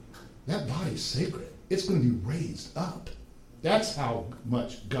 That body's sacred. It's going to be raised up. That's how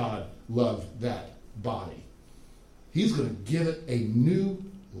much God loved that body. He's going to give it a new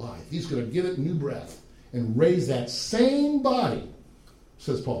life. He's going to give it new breath and raise that same body,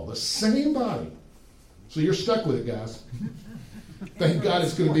 says Paul, the same body. So you're stuck with it, guys. Thank God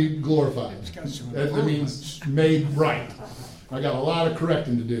it's going to be glorified. That means made right. I got a lot of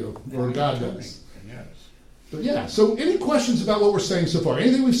correcting to do, or God does. But yeah, so any questions about what we're saying so far?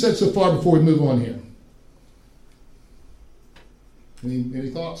 Anything we've said so far before we move on here? Any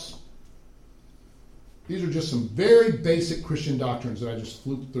thoughts? These are just some very basic Christian doctrines that I just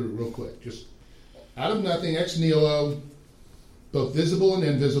flew through real quick. Just out of nothing, ex nihilo, both visible and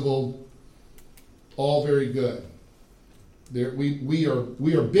invisible, all very good. We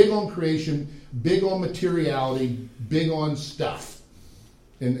are big on creation, big on materiality, big on stuff.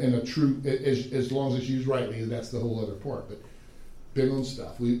 And a true, as long as it's used rightly, that's the whole other part. But big on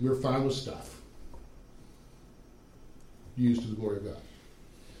stuff. We're fine with stuff. Used to the glory of God.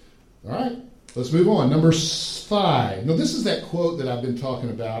 All right, let's move on. Number 5. Now, this is that quote that I've been talking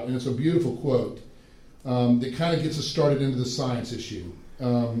about, and it's a beautiful quote that kind of gets us started into the science issue.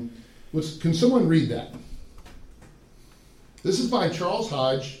 Can someone read that? This is by Charles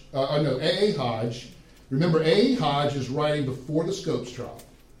Hodge, A.A. Hodge. Remember, A.A. Hodge is writing before the Scopes trial.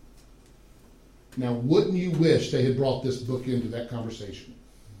 Now, wouldn't you wish they had brought this book into that conversation?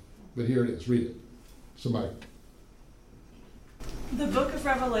 But here it is. Read it. Somebody. The book of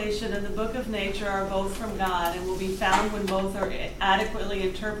Revelation and the book of nature are both from God and will be found when both are adequately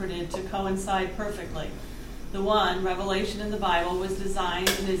interpreted to coincide perfectly. The one, Revelation in the Bible, was designed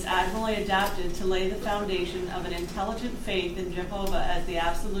and is admirably adapted to lay the foundation of an intelligent faith in Jehovah as the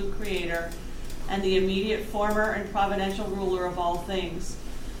absolute creator and the immediate former and providential ruler of all things.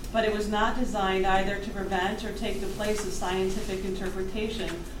 But it was not designed either to prevent or take the place of scientific interpretation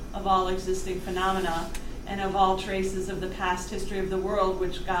of all existing phenomena and of all traces of the past history of the world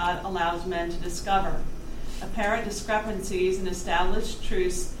which God allows men to discover. Apparent discrepancies in established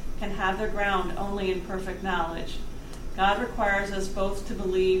truths can have their ground only in perfect knowledge. God requires us both to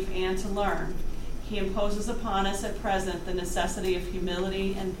believe and to learn. He imposes upon us at present the necessity of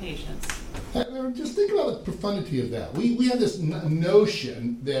humility and patience. Just think about the profundity of that. We have this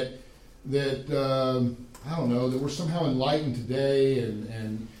notion that I don't know, that we're somehow enlightened today,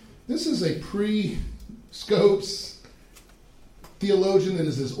 and this is a pre-Scopes theologian that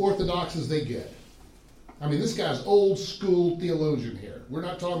is as orthodox as they get. I mean, this guy's old school theologian here. We're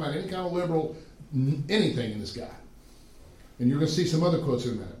not talking about any kind of liberal anything in this guy. And you're going to see some other quotes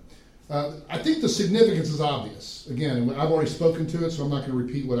in a minute. I think the significance is obvious. Again, I've already spoken to it, so I'm not going to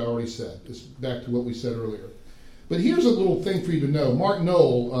repeat what I already said. It's back to what we said earlier. But here's a little thing for you to know. Mark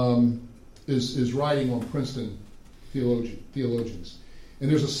Knoll is writing on Princeton theologians. And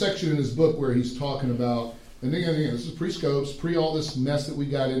there's a section in his book where he's talking about, and again, this is pre-Scopes, pre all this mess that we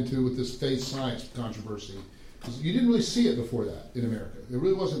got into with this faith science controversy. Because you didn't really see it before that in America. It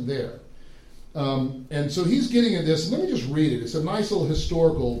really wasn't there. And so he's getting at this. Let me just read it. It's a nice little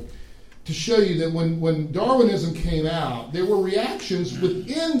historical to show you that when Darwinism came out, there were reactions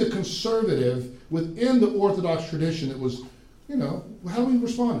within the conservative, within the Orthodox tradition that was, how do we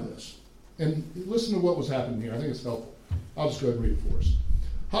respond to this? And listen to what was happening here. I think it's helpful. I'll just go ahead and read it for us.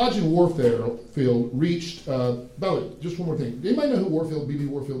 Hodge and Warfield reached, by the way, just one more thing. Anybody know who B.B.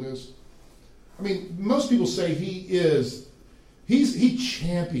 Warfield is? I mean, most people say he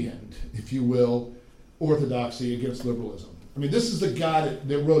championed, if you will, orthodoxy against liberalism. I mean, this is the guy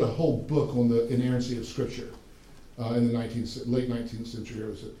that wrote a whole book on the inerrancy of Scripture in the late 19th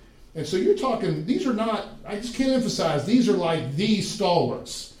century. And so you're talking, these are not, I just can't emphasize, these are like the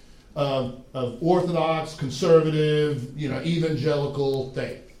stalwarts of orthodox, conservative, evangelical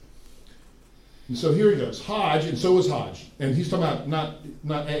faith. And so here he goes. Hodge, and so was Hodge. And he's talking about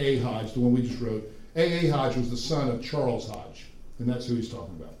not A.A. Hodge, the one we just wrote. A.A. Hodge was the son of Charles Hodge. And that's who he's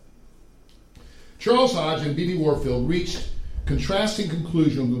talking about. Charles Hodge and B.B. Warfield reached contrasting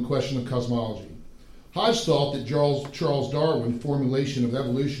conclusions on the question of cosmology. Hodge thought that Charles Darwin's formulation of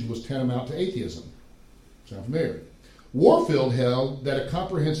evolution was tantamount to atheism. Sound familiar? Warfield held that a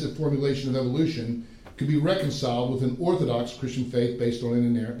comprehensive formulation of evolution could be reconciled with an orthodox Christian faith based on an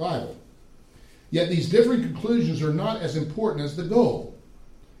inerrant Bible. Yet these differing conclusions are not as important as the goal.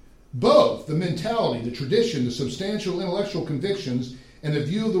 Both the mentality, the tradition, the substantial intellectual convictions, and the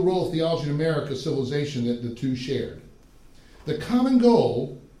view of the role of theology in America's civilization that the two shared. The common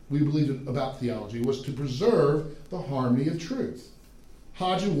goal, we believed about theology, was to preserve the harmony of truth.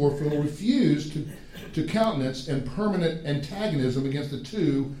 Hodge and Warfield refused to countenance and permanent antagonism against the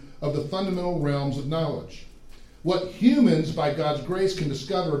two of the fundamental realms of knowledge. What humans, by God's grace, can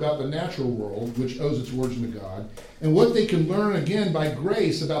discover about the natural world, which owes its origin to God, and what they can learn again by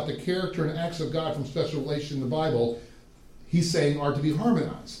grace about the character and acts of God from special revelation in the Bible, he's saying are to be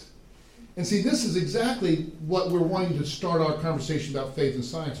harmonized. And see, this is exactly what we're wanting to start our conversation about faith and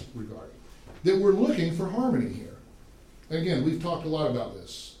science regarding. That we're looking for harmony here. And again, we've talked a lot about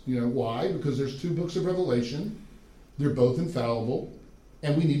this. Why? Because there's two books of Revelation. They're both infallible.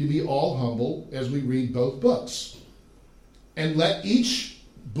 And we need to be all humble as we read both books. And let each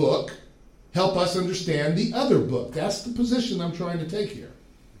book help us understand the other book. That's the position I'm trying to take here.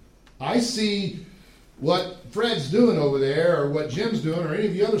 I see what Fred's doing over there or what Jim's doing or any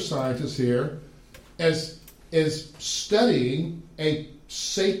of the other scientists here as studying a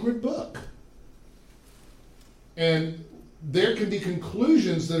sacred book. And there can be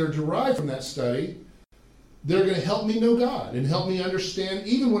conclusions that are derived from that study that are going to help me know God and help me understand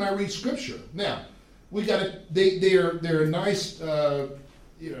even when I read Scripture. Now, we got to. They're a nice. They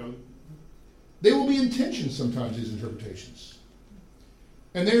will be in tension sometimes, these interpretations.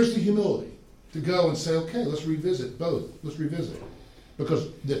 And there's the humility to go and say, okay, let's revisit both. Let's revisit. Because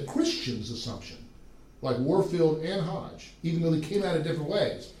the Christian's assumption, like Warfield and Hodge, even though they came out in different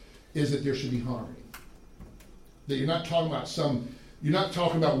ways, is that there should be harmony. That you're not talking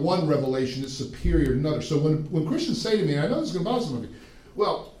about one revelation that's superior to another. So when Christians say to me, and I know this is going to bother some of you,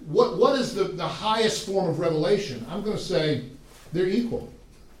 well, what is the highest form of revelation? I'm going to say they're equal.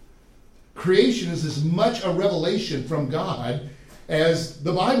 Creation is as much a revelation from God as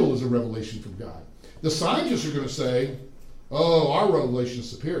the Bible is a revelation from God. The scientists are going to say, oh, our revelation is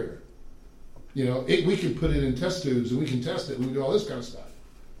superior. We can put it in test tubes and we can test it and we can do all this kind of stuff.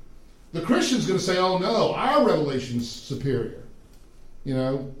 The Christian's going to say, oh no, our revelation's superior.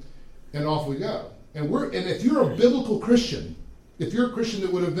 And off we go. And if you're a biblical Christian, if you're a Christian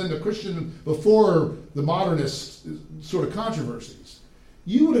that would have been the Christian before the modernist sort of controversies,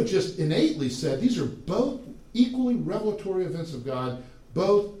 you would have just innately said these are both equally revelatory events of God,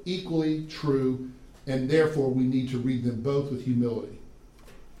 both equally true, and therefore we need to read them both with humility.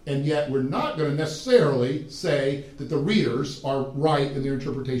 And yet we're not going to necessarily say that the readers are right in their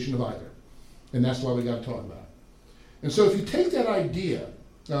interpretation of either. And that's why we got to talk about it. And so if you take that idea,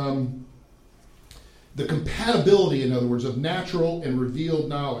 the compatibility, in other words, of natural and revealed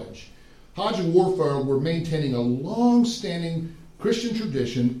knowledge, Hodge and Warfield were maintaining a long-standing Christian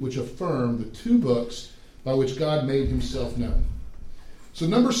tradition which affirmed the two books by which God made himself known. So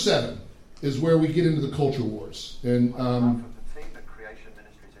number 7 is where we get into the culture wars. And Creation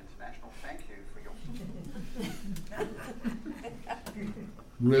Ministries International, thank you for your...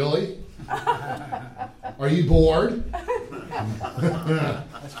 Really? Are you bored? I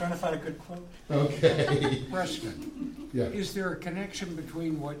was trying to find a good quote. Okay. Preston, yeah. Is there a connection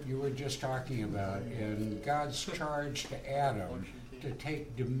between what you were just talking about and God's charge to Adam to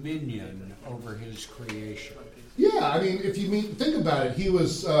take dominion over his creation? Yeah, I mean, think about it. He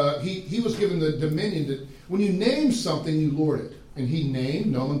was given the dominion that when you name something, you lord it, and he named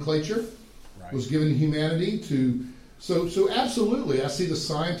nomenclature. Right. Was given humanity to. So absolutely, I see the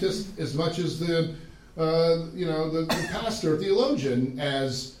scientist as much as the pastor, theologian,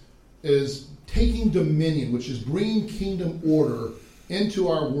 as is taking dominion, which is bringing kingdom order into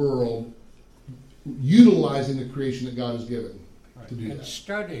our world, utilizing the creation that God has given to do that.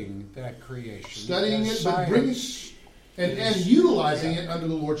 Studying that creation. Studying it, but bringing and utilizing it under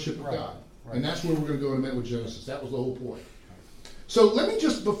the lordship of God. Right. And that's where we're going to go in a minute with Genesis. That was the whole point. So let me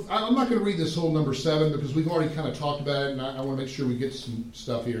I'm not going to read this whole number 7 because we've already kind of talked about it, and I want to make sure we get some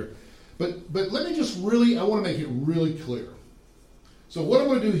stuff here. But let me I want to make it really clear. So what I'm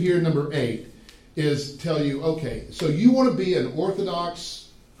going to do here, number 8, is tell you, okay, so you want to be an Orthodox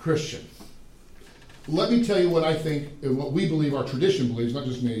Christian. Let me tell you what I think and what we believe, our tradition believes, not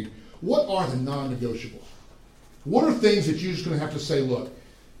just me. What are the non-negotiables? What are things that you're just going to have to say, look,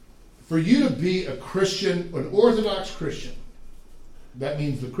 for you to be a Christian, an Orthodox Christian, that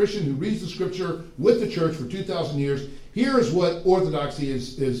means the Christian who reads the Scripture with the church for 2,000 years, here is what Orthodoxy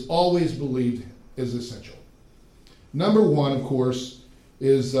is always believed is essential. Number 1, of course,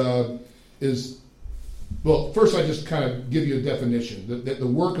 is well, first I just kind of give you a definition, that the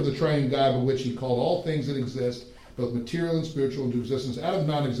work of the triune God by which he called all things that exist, both material and spiritual, into existence out of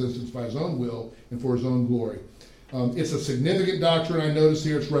non-existence by his own will and for his own glory. It's a significant doctrine. I notice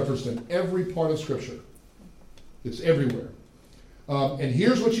here it's referenced in every part of Scripture. It's everywhere. And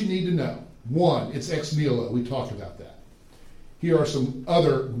here's what you need to know. 1, it's ex nihilo. We talked about that. Here are some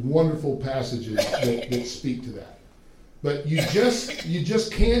other wonderful passages that speak to that. But you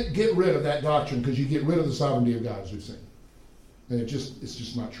just can't get rid of that doctrine because you get rid of the sovereignty of God, as we've seen. And it's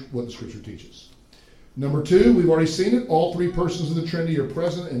just not true, what the Scripture teaches. Number 2, we've already seen it. All 3 persons of the Trinity are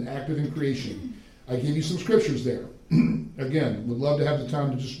present and active in creation. I gave you some scriptures there. Again, would love to have the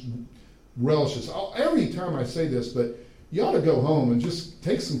time to just relish this. Every time I say this, but you ought to go home and just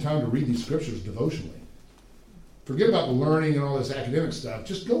take some time to read these scriptures devotionally. Forget about the learning and all this academic stuff.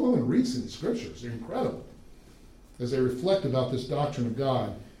 Just go home and read some of these scriptures. They're incredible as they reflect about this doctrine of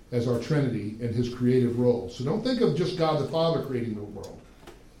God as our Trinity and his creative role. So don't think of just God the Father creating the world.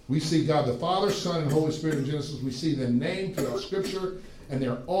 We see God the Father, Son, and Holy Spirit in Genesis. We see them named throughout Scripture, and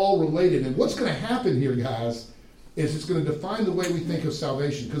they're all related. And what's going to happen here, guys, is it's going to define the way we think of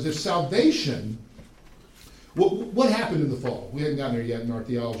salvation. Because if salvation What happened in the fall? We haven't gotten there yet in our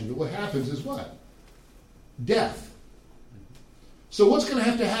theology, but what happens is what? Death. So what's going to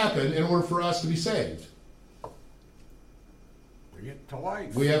have to happen in order for us to be saved? Bring it to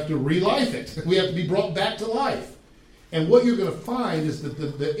life. We have to relife it. We have to be brought back to life. And what you're going to find is that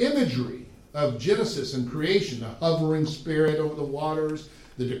the imagery of Genesis and creation, the hovering spirit over the waters,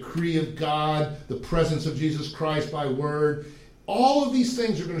 the decree of God, the presence of Jesus Christ by word, all of these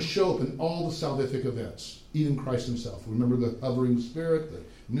things are going to show up in all the salvific events, even Christ himself. Remember the hovering spirit, the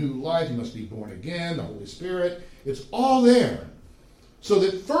new life, you must be born again, the Holy Spirit. It's all there. So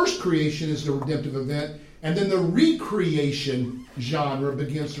that first creation is the redemptive event, and then the recreation genre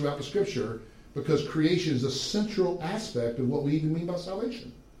begins throughout the Scripture, because creation is a central aspect of what we even mean by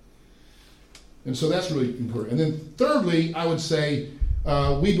salvation. And so that's really important. And then thirdly, I would say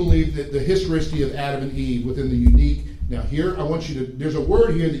we believe that the historicity of Adam and Eve within the unique. Now here, I want you to, there's a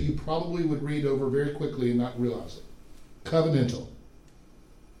word here that you probably would read over very quickly and not realize it. Covenantal.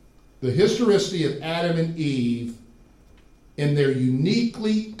 The historicity of Adam and Eve in their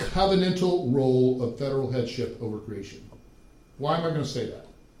uniquely covenantal role of federal headship over creation. Why am I going to say that?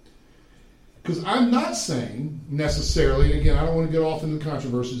 Because I'm not saying necessarily, and again, I don't want to get off into the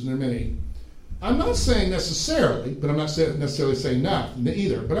controversies, and there are many. I'm not saying necessarily, but I'm not necessarily saying not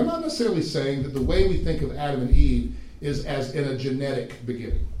either, but I'm not necessarily saying that the way we think of Adam and Eve is as in a genetic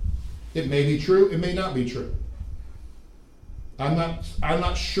beginning. It may be true, it may not be true. I'm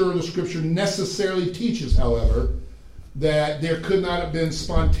not sure the Scripture necessarily teaches, however, that there could not have been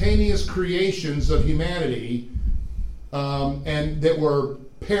spontaneous creations of humanity and that were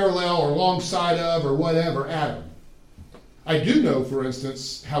parallel or alongside of or whatever Adam. I do know, for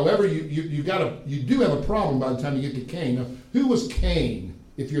instance, however, you do have a problem by the time you get to Cain. Now, who was Cain,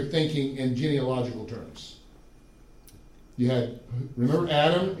 if you're thinking in genealogical terms? You had, remember,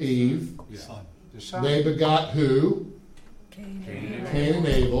 Adam, Eve. The son. They begot who? Cain and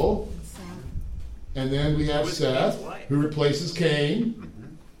Abel. And then we have Seth, who replaces Cain.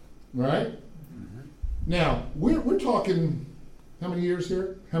 Right? Mm-hmm. Now, we're talking, how many years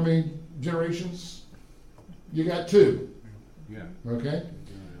here? How many generations? You got 2. Yeah. Okay?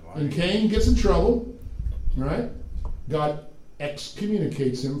 And Cain gets in trouble, right? God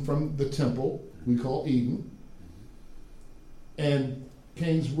excommunicates him from the temple we call Eden. And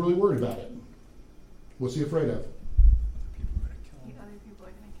Cain's really worried about it. What's he afraid of? Other people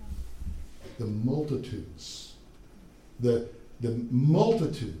are going to kill him. The multitudes. The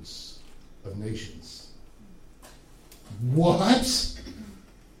multitudes of nations. What?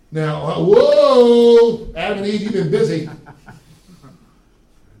 Now, whoa! Adam and Eve, you've been busy.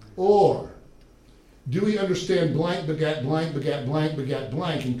 Or, do we understand blank begat blank begat blank begat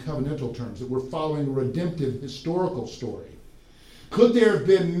blank in covenantal terms, that we're following a redemptive historical story? Could there have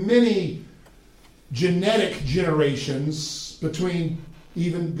been many genetic generations between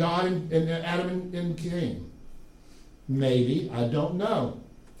even God and Adam and Cain? Maybe, I don't know.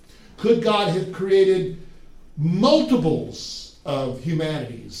 Could God have created multiples of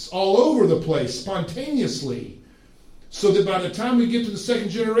humanities all over the place spontaneously, so that by the time we get to the second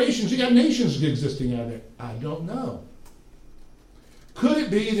generations, you got nations existing out there? I don't know. Could it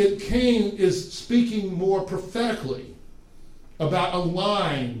be that Cain is speaking more prophetically about a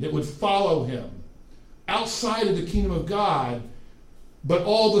line that would follow him outside of the kingdom of God, but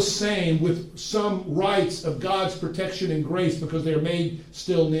all the same with some rights of God's protection and grace because they're made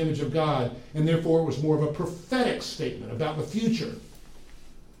still in the image of God, and therefore it was more of a prophetic statement about the future?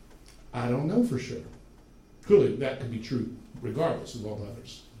 I don't know for sure. Clearly, that could be true regardless of all the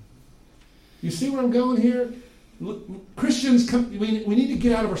others. You see where I'm going here? Christians, we need to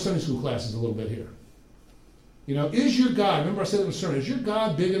get out of our Sunday school classes a little bit here. You know, is your God, remember I said in the sermon, is your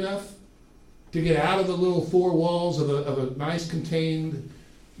God big enough to get out of the little 4 walls of a nice contained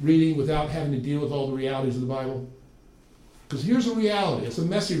reading without having to deal with all the realities of the Bible? Because here's a reality. It's a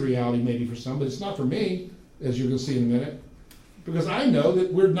messy reality maybe for some, but it's not for me, as you're going to see in a minute. Because I know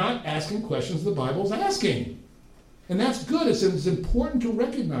that we're not asking questions the Bible's asking. And that's good. It's important to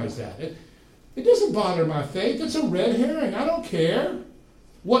recognize that. It doesn't bother my faith. It's a red herring. I don't care.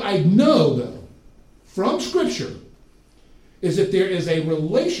 What I know, though, from Scripture, is that there is a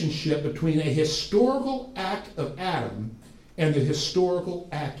relationship between a historical act of Adam and the historical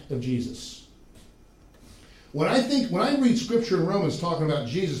act of Jesus. When I read Scripture in Romans talking about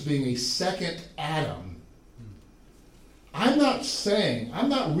Jesus being a second Adam, I'm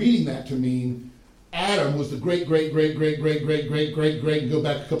not reading that to mean Adam was the great, and go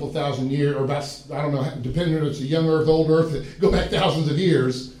back a couple thousand years, or about, I don't know, depending on if it's a young earth, old earth, go back thousands of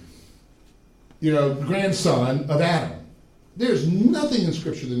years, grandson of Adam. There's nothing in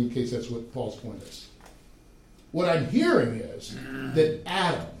Scripture that indicates that's what Paul's point is. What I'm hearing is that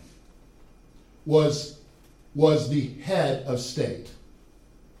Adam was the head of state,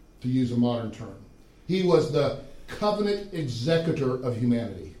 to use a modern term. He was the covenant executor of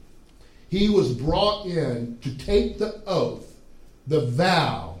humanity. He was brought in to take the oath, the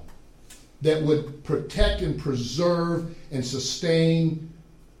vow that would protect and preserve and sustain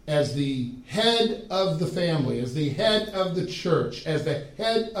as the head of the family, as the head of the church, as the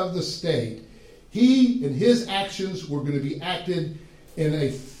head of the state. He and his actions were going to be acted in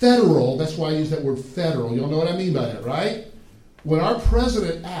a federal, that's why I use that word federal. Y'all know what I mean by that, right? When our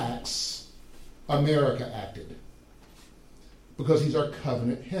president acts, America acted. Because he's our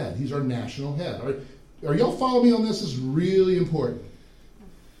covenant head. He's our national head. Are y'all following me on this? This is really important.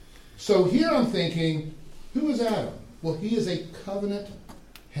 So here I'm thinking, who is Adam? Well, he is a covenant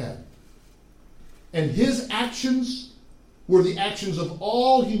head. And his actions were the actions of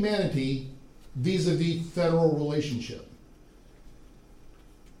all humanity vis-a-vis federal relationship.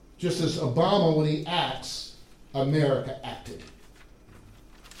 Just as Obama, when he acts, America acted.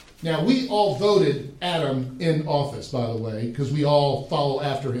 Now, we all voted Adam in office, by the way, because we all follow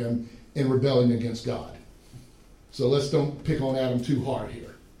after him in rebelling against God. So let's don't pick on Adam too hard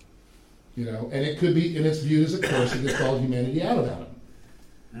here. You know, and it could be, and it's viewed as a curse that gets called humanity out of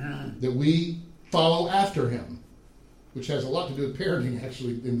Adam. That we follow after him, which has a lot to do with parenting,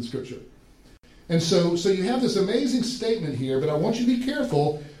 actually, in the scripture. And so you have this amazing statement here, but I want you to be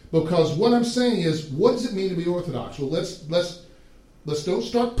careful, because what I'm saying is, what does it mean to be Orthodox? Well, let's don't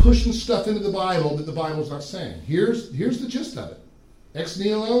start pushing stuff into the Bible that the Bible's not saying. Here's the gist of it. Ex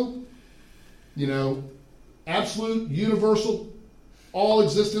nihilo, absolute, universal, all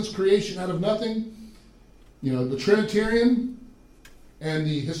existence, creation out of nothing. The Trinitarian and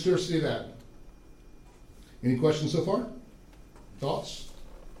the historicity of Adam. Any questions so far? Thoughts?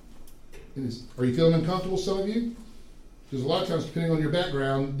 Are you feeling uncomfortable, some of you? Because a lot of times, depending on your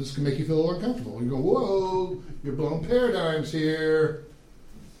background, this can make you feel a little uncomfortable. You go, whoa, you're blowing paradigms here.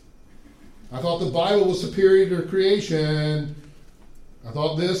 I thought the Bible was superior to creation. I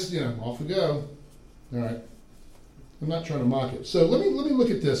thought this, off we go. All right. I'm not trying to mock it. So let me look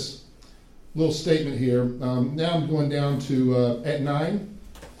at this little statement here. Now I'm going down to at 9.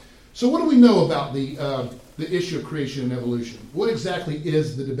 So what do we know about the issue of creation and evolution? What exactly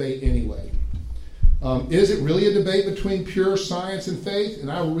is the debate anyway? Is it really a debate between pure science and faith?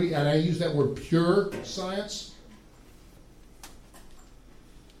 And I use that word pure science.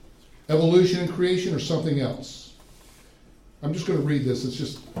 Evolution and creation, or something else? I'm just going to read this. It's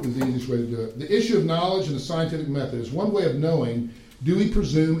just the easiest way to do it. The issue of knowledge and the scientific method is one way of knowing. Do we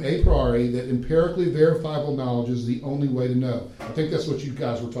presume a priori that empirically verifiable knowledge is the only way to know? I think that's what you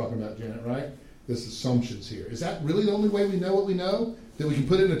guys were talking about, Janet, right? This assumptions here. Is that really the only way we know what we know? That we can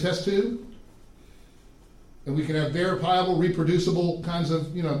put it in a test tube? And we can have verifiable, reproducible kinds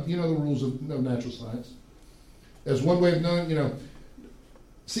of, the rules of natural science. As one way of knowing,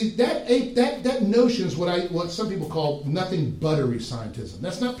 See, that notion is what some people call nothing buttery scientism.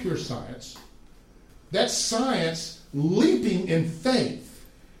 That's not pure science. That's science leaping in faith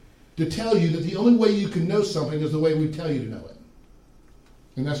to tell you that the only way you can know something is the way we tell you to know it.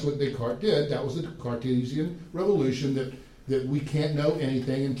 And that's what Descartes did. That was the Cartesian revolution, that we can't know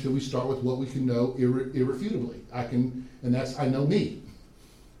anything until we start with what we can know irrefutably. I know me.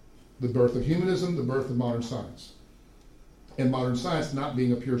 The birth of humanism, the birth of modern science. And modern science not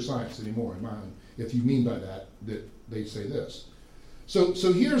being a pure science anymore, in my own, if you mean by that they say this. So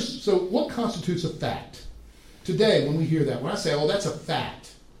what constitutes a fact? Today, when we hear that, when I say, that's a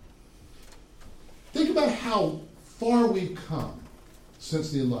fact, think about how far we've come since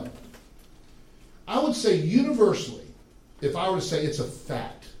the Enlightenment. I would say universally, if I were to say it's a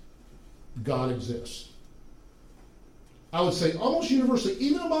fact, God exists. I would say almost universally,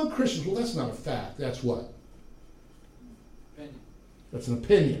 even among Christians, that's not a fact. That's what? Opinion. That's an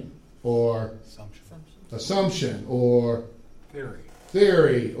opinion, or assumption, or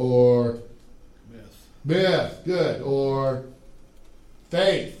theory, or myth, good, or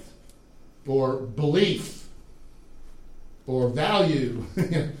faith, or belief, or value.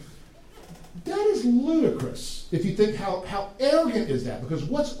 That is ludicrous if you think how arrogant is that, because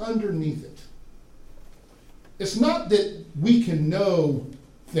what's underneath it? It's not that we can know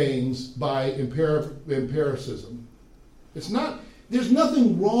things by empiricism. It's not. There's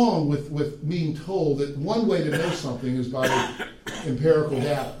nothing wrong with being told that one way to know something is by empirical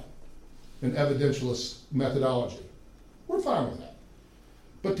data and evidentialist methodology. We're fine with that.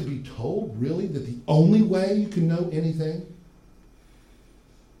 But to be told, really, that the only way you can know anything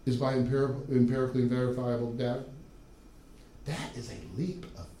is by empirically verifiable data, that is a leap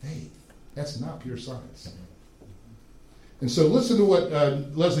of faith. That's not pure science. And so listen to what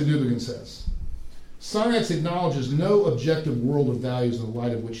Leslie Newbigin says. Science acknowledges no objective world of values in the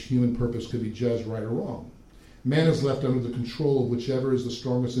light of which human purpose could be judged right or wrong. Man is left under the control of whichever is the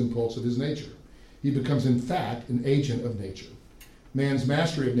strongest impulse of his nature. He becomes, in fact, an agent of nature. Man's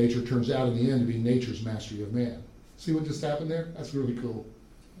mastery of nature turns out in the end to be nature's mastery of man. See what just happened there? That's really cool.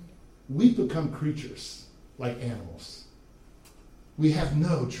 We've become creatures like animals. We have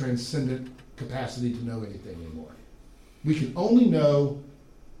no transcendent capacity to know anything anymore. We can only know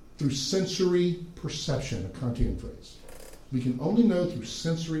through sensory perception, a Kantian phrase. We can only know through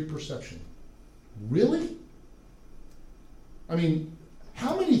sensory perception. Really? I mean,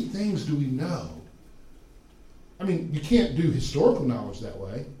 how many things do we know? I mean, you can't do historical knowledge that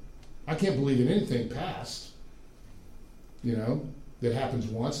way. I can't believe in anything past, that happens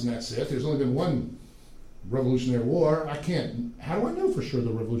once and that's it. There's only been one Revolutionary War. How do I know for sure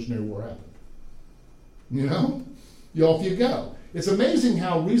the Revolutionary War happened? Off you go. It's amazing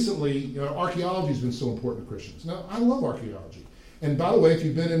how recently archaeology has been so important to Christians. Now, I love archaeology. And by the way, if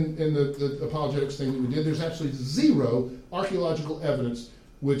you've been in the apologetics thing that we did, there's actually zero archaeological evidence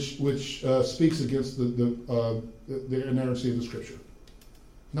which speaks against the inerrancy of the Scripture.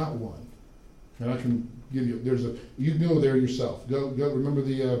 Not one. And I can give you, you can go there yourself. Go. Remember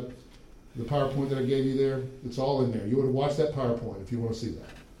the PowerPoint that I gave you there? It's all in there. You would have watched that PowerPoint if you want to see that.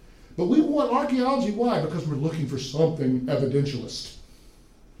 But we want archaeology. Why? Because we're looking for something evidentialist,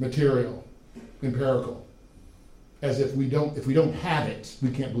 material, empirical. As if we don't have it, we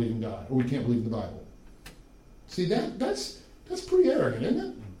can't believe in God or we can't believe in the Bible. See, that's pretty arrogant, isn't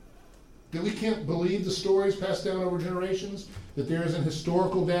it? That we can't believe the stories passed down over generations. That there isn't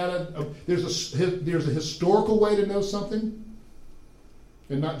historical data. There's a historical way to know something,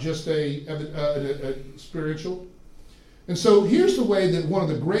 and not just a experiential. And so here's the way that one of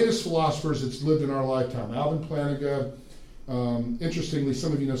the greatest philosophers that's lived in our lifetime, Alvin Plantinga. Interestingly,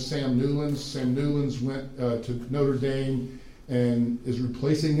 some of you know Sam Newlands. Sam Newlands went to Notre Dame and is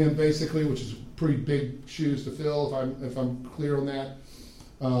replacing him basically, which is pretty big shoes to fill. If I'm clear on that,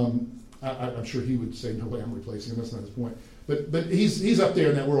 I'm sure he would say no way I'm replacing him. That's not his point. But he's up there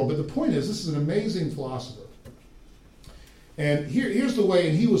in that world. But the point is, this is an amazing philosopher. And here's the way,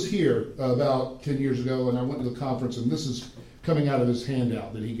 and he was here about 10 years ago, and I went to the conference, and this is coming out of his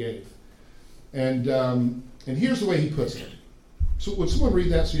handout that he gave. And here's the way he puts it. So would someone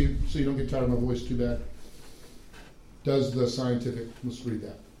read that so you don't get tired of my voice too bad? Let's read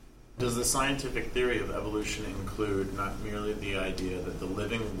that. Does the scientific theory of evolution include not merely the idea that the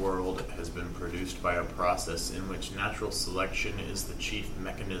living world has been produced by a process in which natural selection is the chief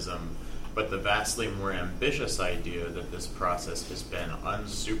mechanism, but the vastly more ambitious idea that this process has been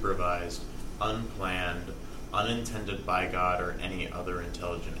unsupervised, unplanned, unintended by God or any other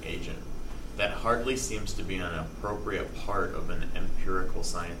intelligent agent? That hardly seems to be an appropriate part of an empirical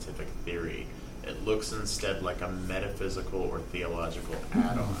scientific theory. It looks instead like a metaphysical or theological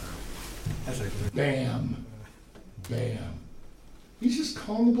add-on. Bam. He's just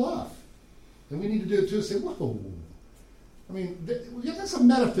calling the bluff. And we need to do it too, say, whoa. I mean, that's a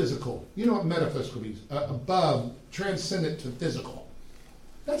metaphysical. You know what metaphysical means? Above, transcendent to physical.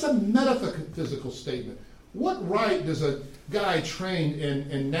 That's a metaphysical statement. What right does a guy trained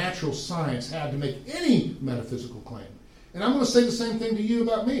in natural science have to make any metaphysical claim? And I'm going to say the same thing to you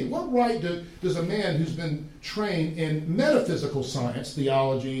about me. What right does a man who's been trained in metaphysical science,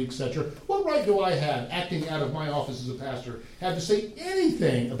 theology, etc., what right do I have, acting out of my office as a pastor, have to say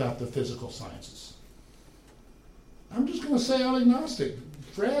anything about the physical sciences? I'm just going to say I'm agnostic.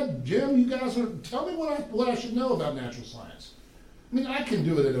 Fred, Jim, you guys tell me what I should know about natural science. I mean, I can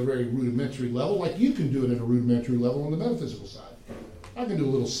do it at a very rudimentary level, like you can do it at a rudimentary level on the metaphysical side. I can do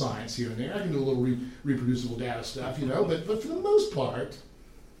a little science here and there. I can do a little reproducible data stuff, but for the most part,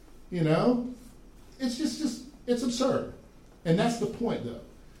 it's just it's absurd. And that's the point, though.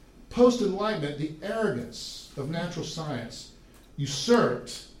 Post-Enlightenment, the arrogance of natural science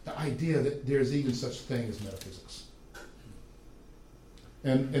usurped the idea that there's even such a thing as metaphysics.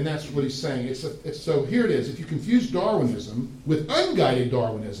 And that's what he's saying. So here it is. If you confuse Darwinism with unguided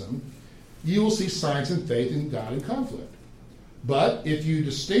Darwinism, you will see science and faith in God in conflict. But if you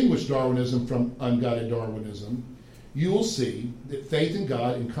distinguish Darwinism from unguided Darwinism, you will see that faith in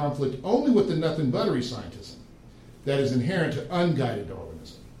God in conflict only with the nothing-buttery scientism that is inherent to unguided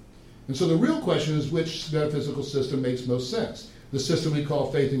Darwinism. And so the real question is, which metaphysical system makes most sense? The system we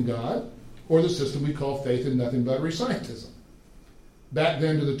call faith in God, or the system we call faith in nothing-buttery scientism? Back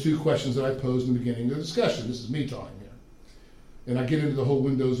then to the two questions that I posed in the beginning of the discussion. This is me talking here. And I get into the whole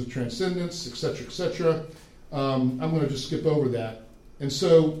windows of transcendence, etc., etc. I'm going to just skip over that. And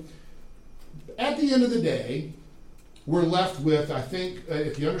so, at the end of the day, we're left with, I think,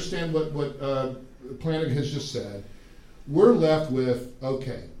 if you understand what Plantinga has just said, we're left with,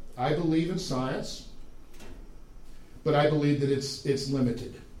 okay, I believe in science, but I believe that it's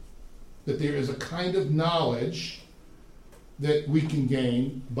limited. That there is a kind of knowledge that we can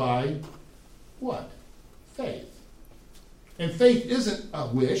gain by what? Faith. And faith isn't a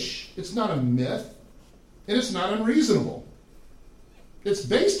wish, it's not a myth, and it's not unreasonable. It's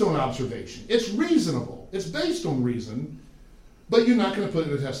based on observation. It's reasonable. It's based on reason, but you're not going to put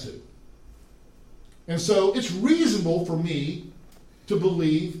it in a test tube. And so it's reasonable for me to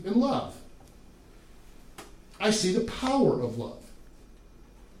believe in love. I see the power of love.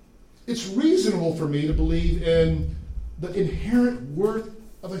 It's reasonable for me to believe in the inherent worth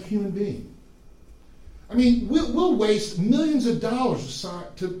of a human being. I mean, we'll waste millions of dollars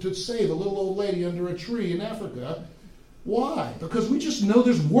to save a little old lady under a tree in Africa. Why? Because we just know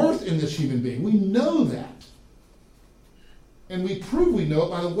there's worth in this human being. We know that. And we prove we know it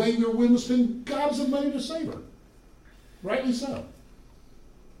by the way we're willing to spend gobs of money to save her. Rightly so.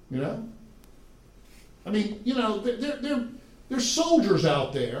 You know? I mean, you know, there's soldiers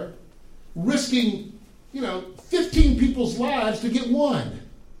out there risking, 15 people's lives to get one.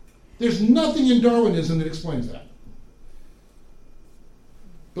 There's nothing in Darwinism that explains that.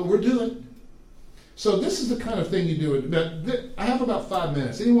 But we're doing it. So this is the kind of thing you do. I have about 5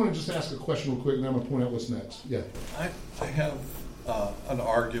 minutes. Anyone want to just ask a question real quick, and I'm going to point out what's next. Yeah. I have an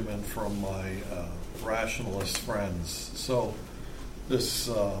argument from my rationalist friends. So this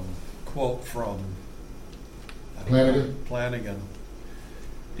quote from Plantinga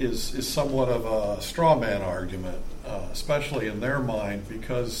is somewhat of a straw man argument, especially in their mind,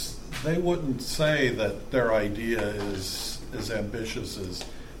 because they wouldn't say that their idea is as ambitious as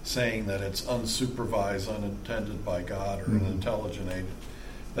saying that it's unsupervised, unintended by God, or an intelligent agent.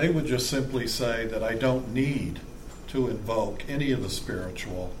 They would just simply say that I don't need to invoke any of the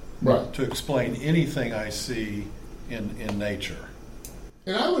spiritual to explain anything I see in nature.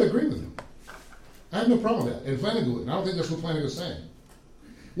 And I would agree with him. I have no problem with that. And Plantinga wouldn't. I don't think that's what Plantinga's saying.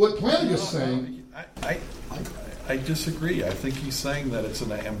 What Plantinga's saying... I disagree. I think he's saying that it's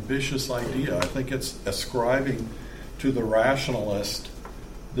an ambitious idea. I think it's ascribing to the rationalist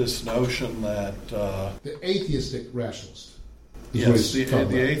this notion that... the atheistic rationalist. Yes,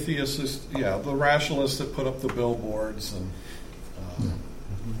 the atheist, the rationalists that put up the billboards, and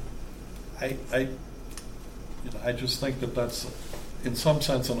I just think that that's, in some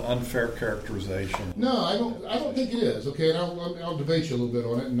sense, an unfair characterization. No, I don't think it is. Okay, and I'll debate you a little bit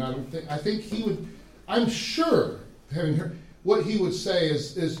on it, and I think he would. I'm sure, having heard what he would say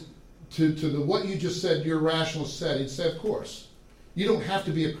is to what you just said. Your rationalist said, he'd say, of course, you don't have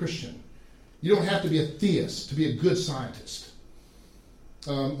to be a Christian, you don't have to be a theist to be a good scientist.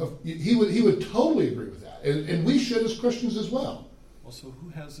 He would totally agree with that, and we should as Christians as well. Well, so who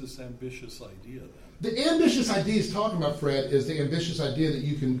has this ambitious idea then? The ambitious idea he's talking about, Fred, is the ambitious idea that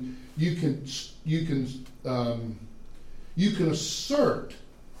you can assert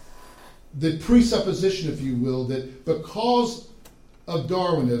the presupposition, if you will, that because of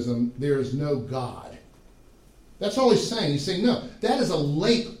Darwinism there is no God. That's all he's saying. He's saying no. That is a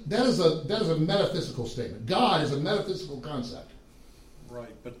metaphysical statement. God is a metaphysical concept.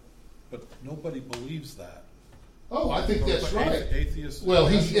 Right, but nobody believes that. Oh, I think that's right. Atheists. Well,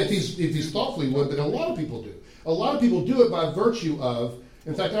 if he's thoughtful, he would, but a lot of people do. A lot of people do it by virtue of.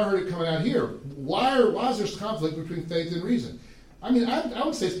 In fact, I heard it coming out here. Why is there conflict between faith and reason? I mean, I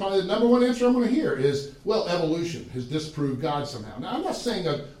would say it's probably the number one answer I'm going to hear is, well, evolution has disproved God somehow. Now, I'm not saying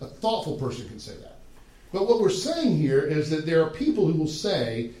a thoughtful person can say that, but what we're saying here is that there are people who will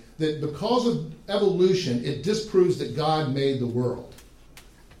say that because of evolution, it disproves that God made the world.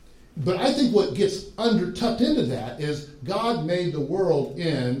 But I think what gets tucked into that is God made the world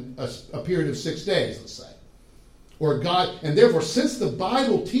in a period of 6 days, let's say. Or God, and therefore, since the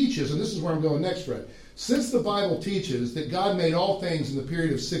Bible teaches, and this is where I'm going next, Fred, since the Bible teaches that God made all things in the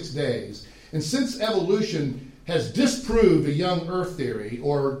period of 6 days, and since evolution has disproved a young earth theory,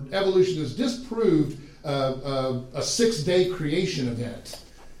 or evolution has disproved a 6-day creation event,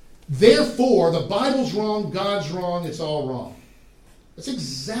 therefore, the Bible's wrong, God's wrong, it's all wrong. That's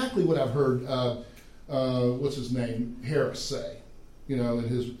exactly what I've heard, what's his name, Harris say, in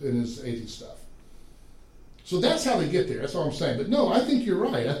his atheist stuff. So that's how they get there. That's all I'm saying. But no, I think you're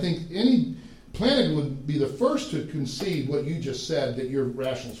right. I think any Plantinga would be the first to concede what you just said that your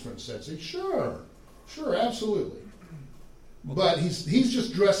rationalist friend said. Say, sure, absolutely. But he's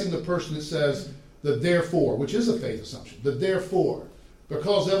just dressing the person that says the therefore, which is a faith assumption. The therefore,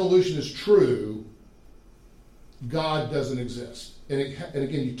 because evolution is true, God doesn't exist. And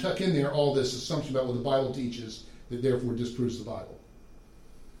again, you tuck in there all this assumption about what the Bible teaches that therefore disproves the Bible.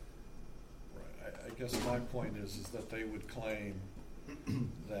 Right. I guess my point is that they would claim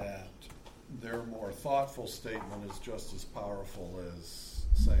that their more thoughtful statement is just as powerful as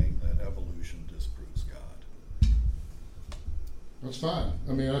saying that evolution disproves God. That's fine.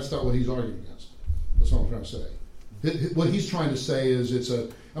 I mean, that's not what he's arguing against. That's what I'm trying to say. What he's trying to say is this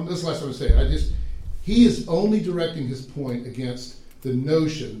is the last time I say it. He is only directing his point against the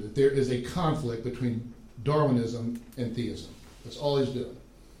notion that there is a conflict between Darwinism and theism. That's all he's doing.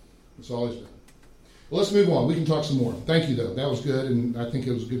 That's all he's doing. Well, let's move on. We can talk some more. Thank you, though. That was good, and I think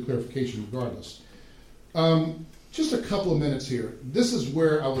it was a good clarification regardless. Just a couple of minutes here. This is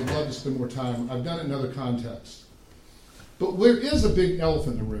where I would love to spend more time. I've done it in other contexts. But there is a big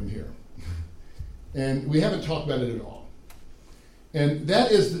elephant in the room here. And we haven't talked about it at all. And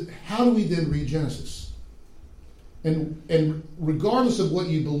that is, how do we then read Genesis? And regardless of what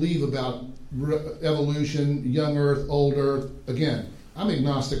you believe about evolution, young earth, old earth, again, I'm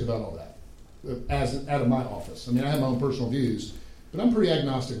agnostic about all that as out of my office. I mean, I have my own personal views, but I'm pretty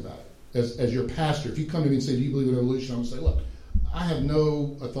agnostic about it. As your pastor, if you come to me and say, do you believe in evolution? I'm going to say, look, I have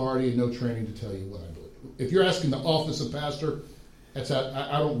no authority and no training to tell you what I believe. If you're asking the office of pastor,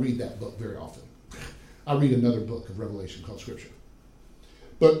 I don't read that book very often. I read another book of Revelation called Scripture.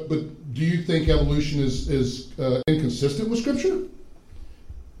 But do you think evolution is inconsistent with Scripture?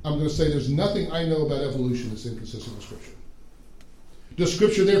 I'm going to say there's nothing I know about evolution that's inconsistent with Scripture. Does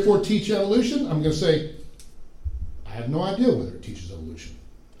Scripture therefore teach evolution? I'm going to say I have no idea whether it teaches evolution.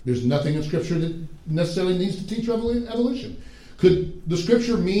 There's nothing in Scripture that necessarily needs to teach evolution. Could the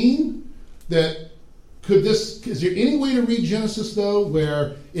Scripture mean that is there any way to read Genesis, though,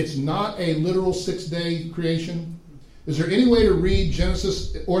 where it's not a literal 6-day creation? Is there any way to read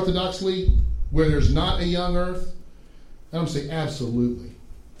Genesis orthodoxly where there's not a young earth? And I'm saying absolutely. In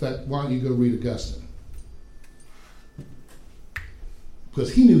fact, why don't you go read Augustine?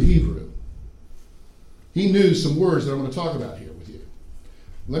 Because he knew Hebrew. He knew some words that I'm going to talk about here with you.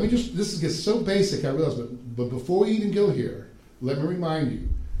 This gets so basic, I realize, but before we even go here, let me remind you,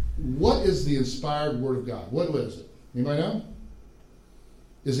 what is the inspired Word of God? What is it? Anybody know?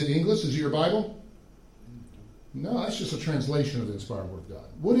 Is it English? Is it your Bible? No, that's just a translation of the inspired Word of God.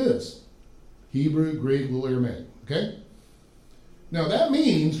 What is? Hebrew, Greek, little Aramaic. Okay? Now that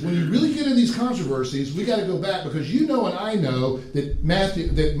means when you really get into these controversies, we got to go back because you know and I know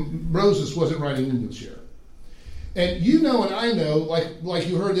that Moses wasn't writing English here. And you know and I know, like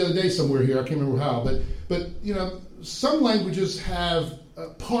you heard the other day somewhere here, I can't remember how, but you know, some languages have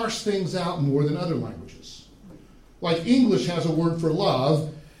parse things out more than other languages. Like English has a word for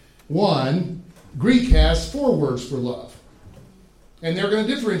love, one. Greek has 4 words for love. And they're going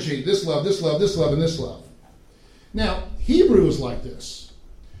to differentiate this love, this love, this love, and this love. Now, Hebrew is like this.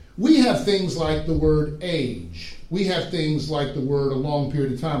 We have things like the word age. We have things like the word a long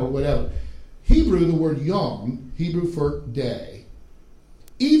period of time or whatever. Hebrew, the word yom, Hebrew for day,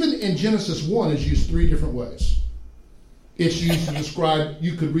 even in Genesis 1 is used 3 different ways. It's used to describe,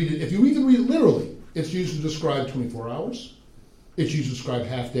 you could read it, if you even read it literally, it's used to describe 24 hours. It's used to describe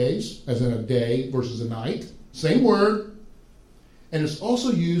half days, as in a day versus a night. Same word. And it's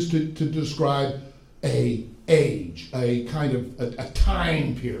also used to describe a age, a kind of a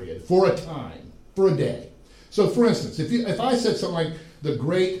time period, for a time, for a day. So, for instance, if I said something like the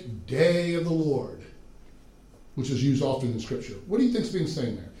great day of the Lord, which is used often in Scripture, what do you think's being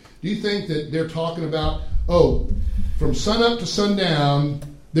said there? Do you think that they're talking about, from sunup to sundown,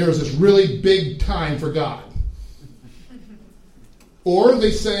 there's this really big time for God? Or are they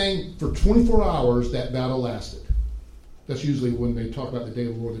saying for 24 hours that battle lasted? That's usually when they talk about the day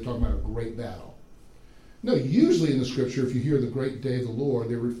of the Lord, they're talking about a great battle. No, usually in the Scripture, if you hear the great day of the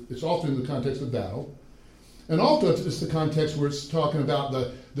Lord, it's often in the context of battle. And often it's the context where it's talking about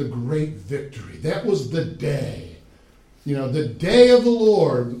the great victory. That was the day. You know, the day of the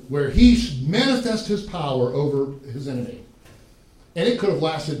Lord where he manifests his power over his enemy. And it could have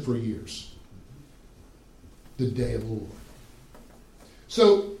lasted for years. The day of the Lord.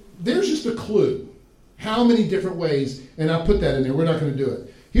 So there's just a clue. How many different ways, and I'll put that in there. We're not going to do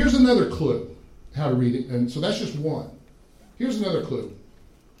it. Here's another clue how to read it. And so that's just one. Here's another clue.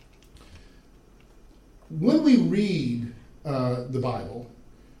 When we read the Bible,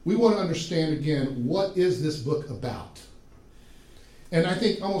 we want to understand again, what is this book about? And I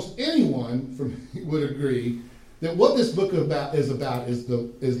think almost anyone would agree that what this book is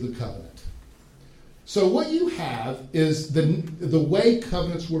the covenant. So what you have is the way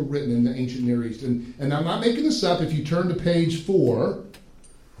covenants were written in the ancient Near East. And I'm not making this up. If you turn to page 4,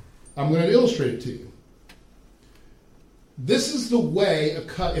 I'm going to illustrate it to you. This is the way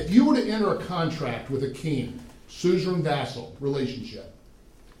if you were to enter a contract with a king, suzerain-vassal relationship,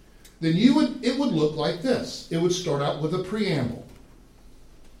 then it would look like this. It would start out with a preamble.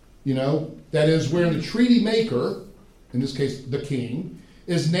 That is where the treaty maker, in this case the king,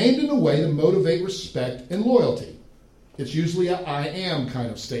 is named in a way to motivate respect and loyalty. It's usually a I am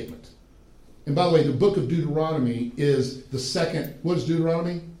kind of statement. And by the way, the book of Deuteronomy is the second, what is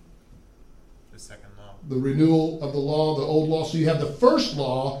Deuteronomy? The second law. The renewal of the law, the old law. So you have the first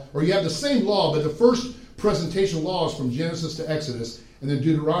law, or you have the same law, but the first presentation of law is from Genesis to Exodus, and then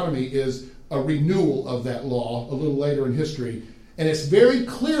Deuteronomy is a renewal of that law a little later in history. And it's very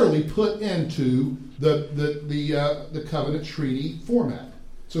clearly put into the covenant treaty format.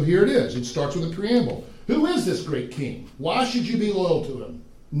 So here it is. It starts with a preamble. Who is this great king? Why should you be loyal to him?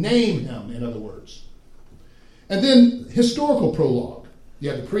 Name him, in other words. And then historical prologue.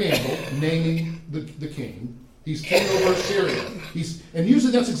 You have the preamble, naming the king. He's king over Assyria. And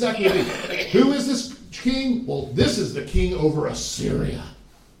usually that's exactly what it is. Who is this king? Well, this is the king over Assyria.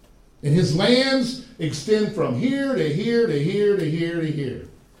 And his lands extend from here to here to here to here to here.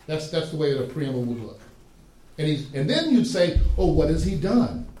 That's the way that a preamble would look. And then you'd say, oh, what has he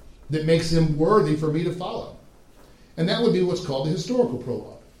done that makes him worthy for me to follow? And that would be what's called the historical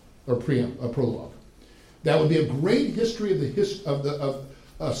prologue, or prologue. That would be a great history of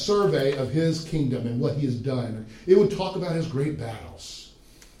a survey of his kingdom and what he has done. It would talk about his great battles.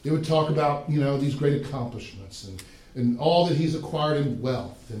 It would talk about, these great accomplishments and all that he's acquired in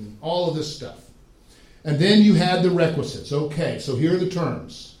wealth and all of this stuff. And then you had the requisites. Okay, so here are the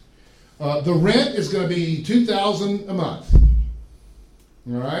terms. The rent is going to be $2,000 a month.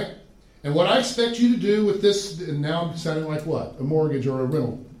 All right? And what I expect you to do with this, and now I'm sounding like what? A mortgage or a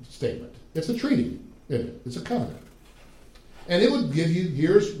rental statement. It's a treaty, isn't it? It's a covenant. And it would give you,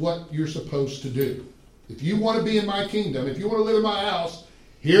 here's what you're supposed to do. If you want to be in my kingdom, if you want to live in my house,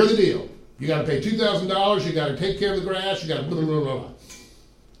 here's the deal. You got to pay $2,000, you got to take care of the grass, you got to blah, blah, blah, blah.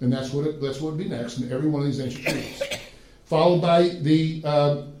 And that's what would be next in every one of these ancient treaties. Followed by the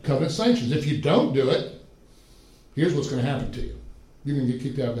covenant sanctions. If you don't do it, here's what's going to happen to you. You're going to get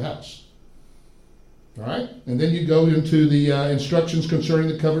kicked out of the house. All right? And then you go into the instructions concerning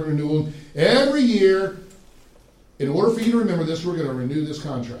the covenant renewal. Every year, in order for you to remember this, we're going to renew this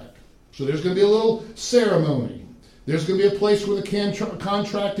contract. So there's going to be a little ceremony. There's going to be a place where the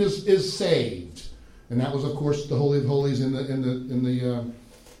contract is saved. And that was, of course, the Holy of Holies in the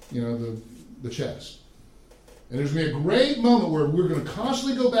chest. And there's going to be a great moment where we're going to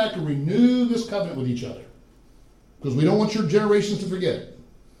constantly go back and renew this covenant with each other. Because we don't want your generations to forget it.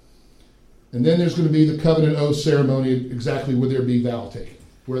 And then there's going to be the covenant oath ceremony, exactly where there be vow taking,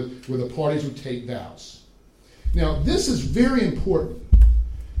 where the parties would take vows. Now, this is very important.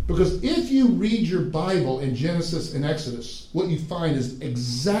 Because if you read your Bible in Genesis and Exodus, what you find is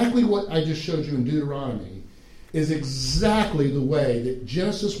exactly what I just showed you in Deuteronomy, is exactly the way that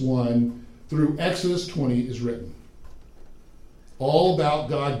Genesis 1 through Exodus 20 is written. All about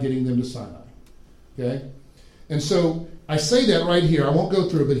God getting them to Sinai. Okay? And so I say that right here. I won't go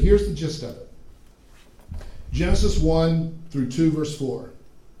through it, but here's the gist of it. Genesis 1 through 2, verse 4.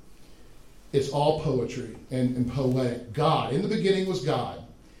 It's all poetry and poetic. God. In the beginning was God.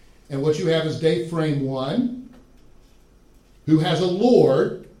 And what you have is day frame 1, who has a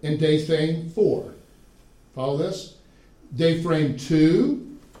Lord in day frame 4. Follow this? Day frame 2,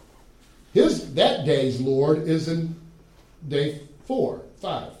 that day's Lord is in day 4,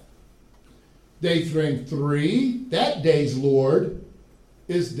 5. Day frame 3, that day's Lord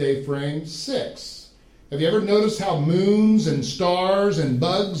is day frame 6. Have you ever noticed how moons and stars and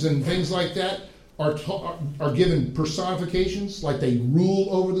bugs and things like that are given personifications, like they rule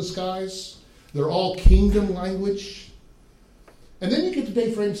over the skies? They're all kingdom language. And then you get to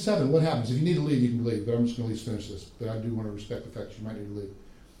day frame 7. What happens? If you need to leave, you can leave. But I'm just going to at least finish this. But I do want to respect the fact that you might need to leave.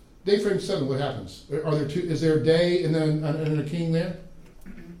 Day frame 7, what happens? Are there two? Is there a day and then a king there?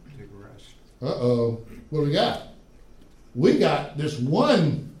 Take a rest. Uh-oh. What do we got? We got this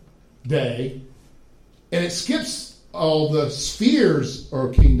one day, and it skips all the spheres or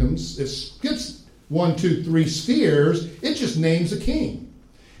kingdoms. It skips 1, 2, 3 spheres. It just names a king.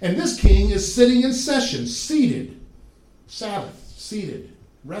 And this king is sitting in session, seated. Sabbath, seated.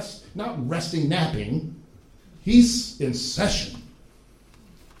 Not resting, napping. He's in session.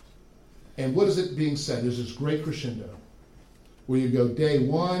 And what is it being said? There's this great crescendo where you go day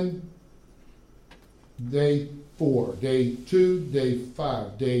 1, day 4, day 2, day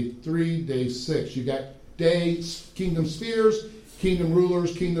 5, day 3, day 6. You got days, kingdom spheres, kingdom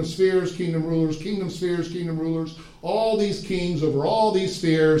rulers, kingdom spheres, kingdom rulers, kingdom spheres, kingdom rulers, all these kings over all these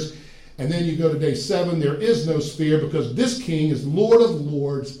spheres. And then you go to day 7, there is no sphere because this king is Lord of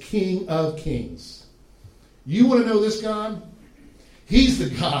Lords, King of Kings. You want to know this God? He's the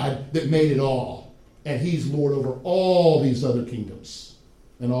God that made it all. And he's Lord over all these other kingdoms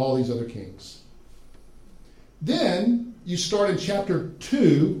and all these other kings. Then you start in chapter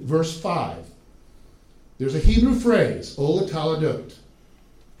 2, verse 5. There's a Hebrew phrase, Ola Taladot.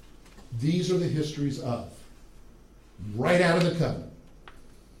 These are the histories of. Right out of the covenant.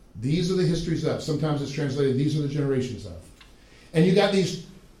 These are the histories of. Sometimes it's translated, these are the generations of. And you got these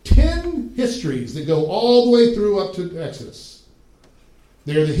 10 histories that go all the way through up to Exodus.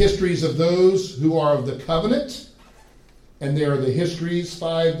 They're the histories of those who are of the covenant, and they are the histories,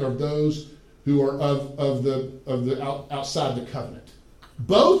 5, of those who are of the outside the covenant.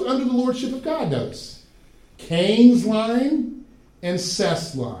 Both under the lordship of God, notice. Cain's line and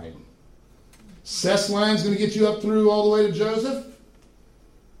Seth's line. Seth's line is going to get you up through all the way to Joseph.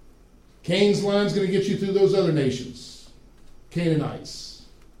 Cain's line is going to get you through those other nations. Canaanites.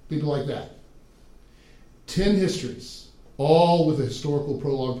 People like that. 10 histories, all with a historical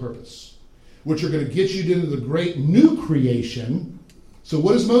prologue purpose, which are going to get you into the great new creation. So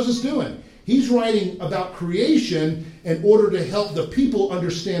what is Moses doing? He's writing about creation in order to help the people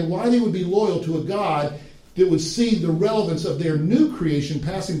understand why they would be loyal to a God that would see the relevance of their new creation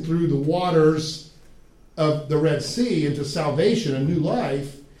passing through the waters of the Red Sea into salvation, a new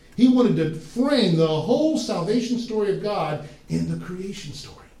life. He wanted to frame the whole salvation story of God in the creation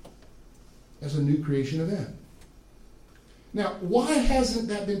story as a new creation event. Now, why hasn't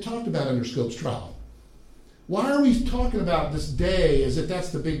that been talked about under Scopes Trial? Why are we talking about this day as if that's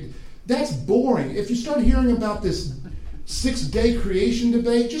the big... That's boring. If you start hearing about this 6-day creation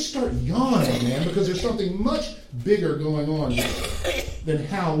debate, just start yawning, man, because there's something much bigger going on than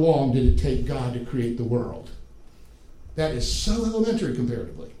how long did it take God to create the world. That is so elementary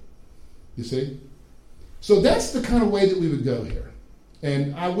comparatively. You see? So that's the kind of way that we would go here.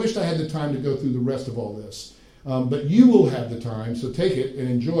 And I wished I had the time to go through the rest of all this. But you will have the time, so take it and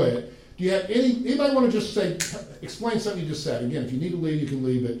enjoy it. Do you have anybody want to just explain something you just said? Again, if you need to leave, you can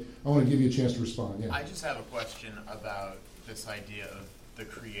leave, but I want to give you a chance to respond. Yeah. I just have a question about this idea of the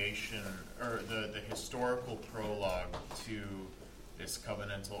creation, or the historical prologue to this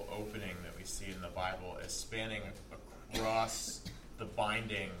covenantal opening that we see in the Bible as spanning across the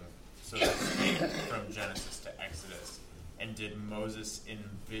binding, so to speak, from Genesis to Exodus. And did Moses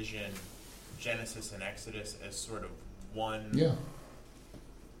envision Genesis and Exodus as sort of one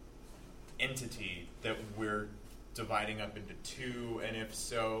entity that we're dividing up into two? And if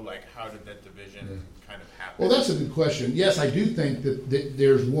so, like, how did that division kind of happen? Well, that's a good question. Yes, I do think that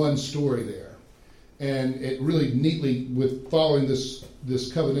there's one story there. And it really neatly, with following this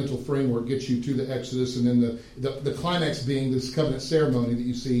covenantal framework, gets you to the Exodus, and then the climax being this covenant ceremony that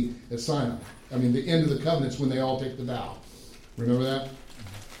you see at Sinai. I mean, the end of the covenant's when they all take the vow. Remember that?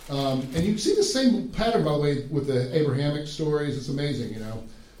 And you see the same pattern, by the way, with the Abrahamic stories. It's amazing, you know.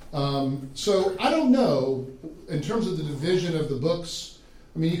 So I don't know, in terms of the division of the books,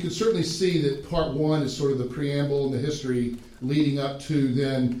 I mean, you can certainly see that part 1 is sort of the preamble and the history leading up to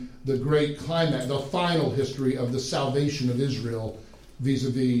then the great climax, the final history of the salvation of Israel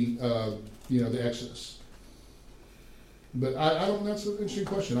vis-a-vis, the Exodus. But I don't. That's an interesting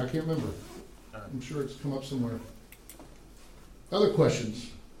question. I can't remember. I'm sure it's come up somewhere. Other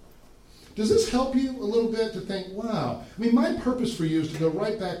questions? Does this help you a little bit to think, wow? I mean, my purpose for you is to go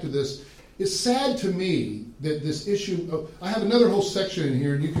right back to this. It's sad to me that this issue of, I have another whole section in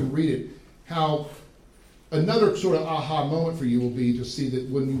here, and you can read it, how another sort of aha moment for you will be to see that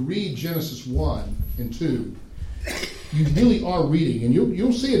when you read Genesis 1 and 2, you really are reading, and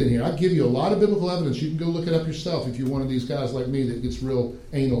you'll see it in here. I give you a lot of biblical evidence. You can go look it up yourself if you're one of these guys like me that gets real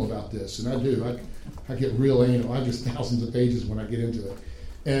anal about this, and I do. I get real anal. I just thousands of pages when I get into it.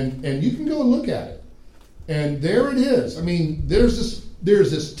 And you can go and look at it. And there it is. I mean, there's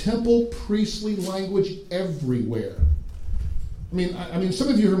this temple priestly language everywhere. I mean, some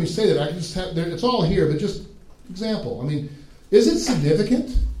of you heard me say that. I just have, it's all here, but just example. I mean, is it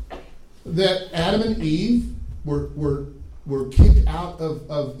significant that Adam and Eve were kicked out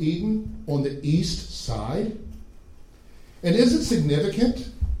of Eden on the east side? And is it significant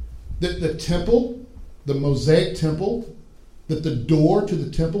that the temple, the Mosaic temple, that the door to the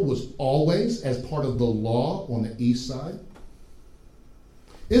temple was always as part of the law on the east side?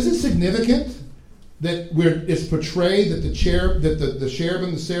 Is it significant that it's portrayed that the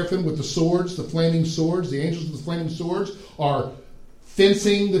cherubim, the seraphim with the swords, the flaming swords, the angels with the flaming swords are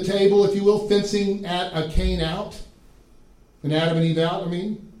fencing the table, if you will, fencing at a Cain out, and Adam and Eve out,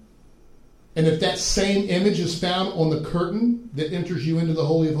 and if that same image is found on the curtain that enters you into the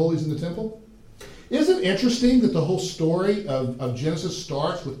Holy of Holies in the temple? Isn't it interesting that the whole story of Genesis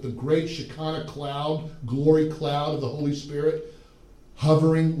starts with the great Shekinah cloud, glory cloud of the Holy Spirit,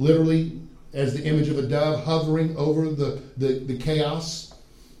 hovering literally as the image of a dove, hovering over the chaos?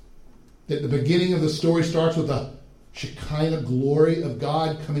 That the beginning of the story starts with the Shekinah glory of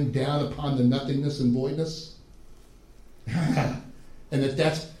God coming down upon the nothingness and voidness? And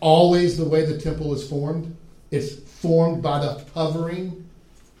that's always the way the temple is formed? It's formed by the hovering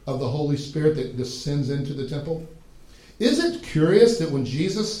of the Holy Spirit that descends into the temple. Isn't it curious that when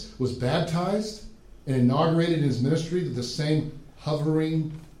Jesus was baptized and inaugurated in his ministry, that the same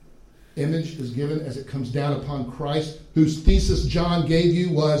hovering image is given as it comes down upon Christ, whose thesis John gave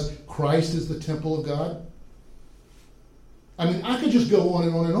you was Christ is the temple of God? I mean, I could just go on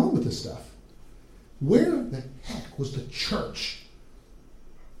and on and on with this stuff. Where the heck was the church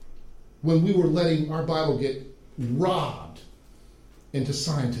when we were letting our Bible get robbed into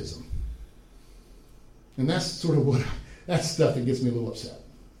scientism? And that's sort of that's stuff that gets me a little upset.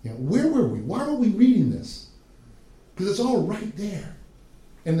 Where were we? Why were we reading this? Because it's all right there.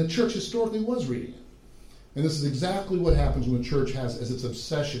 And the church historically was reading it. And this is exactly what happens when the church has as its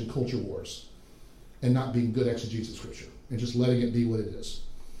obsession culture wars and not being good exegetes of Scripture and just letting it be what it is.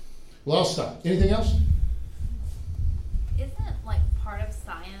 Well, I'll stop. Anything else? Isn't part of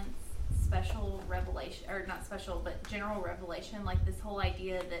science special revelation, or not special, but general revelation? Like this whole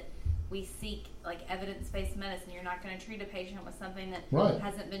idea that we seek evidence-based medicine. You're not going to treat a patient with something that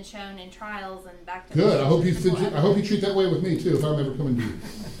hasn't been shown in trials and back to good. I hope you treat that way with me too. If I'm ever coming to you,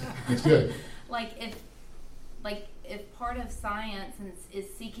 it's good. If part of science is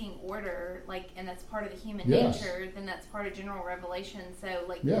seeking order, and that's part of the human nature, then that's part of general revelation.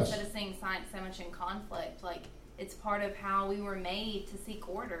 So, instead of seeing science so much in conflict, it's part of how we were made to seek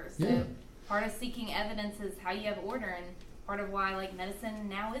order. So, part of seeking evidence is how you have order, and part of why medicine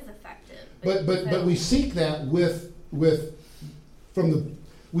now is effective. But we seek that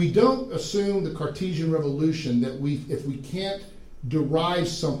we don't assume the Cartesian revolution that if we can't derive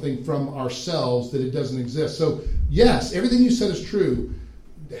something from ourselves, that it doesn't exist. So yes, everything you said is true.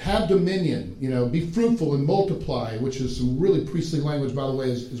 Have dominion, be fruitful and multiply, which is some really priestly language, by the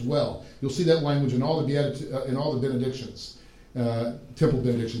way, as well. You'll see that language in all the benedictions, temple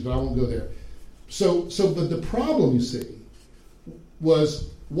benedictions, but I won't go there. But the problem, you see,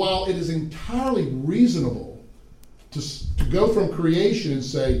 was while it is entirely reasonable to go from creation and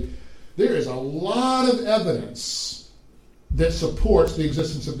say there is a lot of evidence that supports the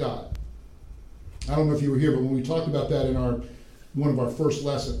existence of God. I don't know if you were here, but when we talked about that in one of our first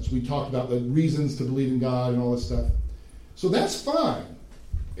lessons, we talked about the reasons to believe in God and all this stuff. So that's fine.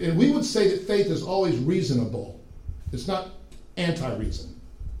 And we would say that faith is always reasonable. It's not anti-reason.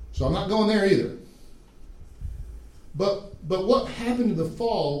 So I'm not going there either. But what happened in the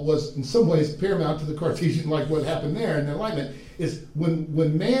fall was in some ways paramount to the Cartesian, like what happened there in the Enlightenment, is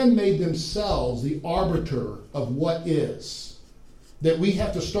when man made themselves the arbiter of what is, that we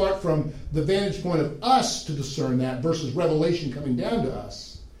have to start from the vantage point of us to discern that versus revelation coming down to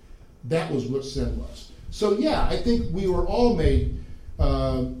us. That was what sin was. So yeah, I think we were all made,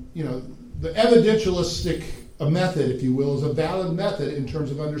 the evidentialistic method, if you will, is a valid method in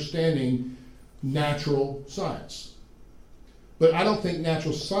terms of understanding natural science. But I don't think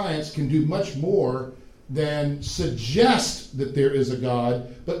natural science can do much more than suggest that there is a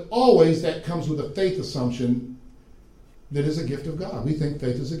God, but always that comes with a faith assumption that is a gift of God. We think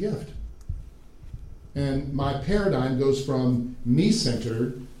faith is a gift. And my paradigm goes from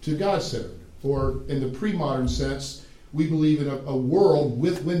me-centered to God-centered. Or in the pre-modern sense, we believe in a world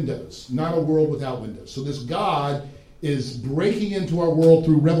with windows, not a world without windows. So this God is breaking into our world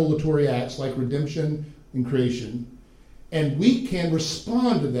through revelatory acts like redemption and creation, and we can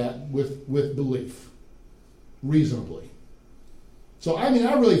respond to that with belief, reasonably. So, I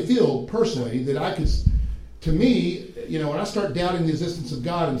really feel personally that I could, to me, when I start doubting the existence of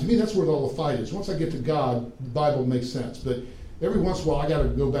God, and to me that's where all the fight is. Once I get to God, the Bible makes sense. But every once in a while I got to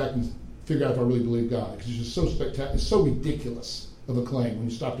go back and figure out if I really believe God, because it's just so spectacular, it's so ridiculous of a claim when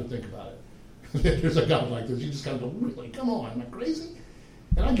you stop to think about it. There's a God like this. You just kind of go, really? Come on, am I crazy?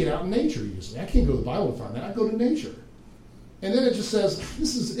 And I get out in nature usually. I can't go to the Bible to find that. I go to nature. And then it just says,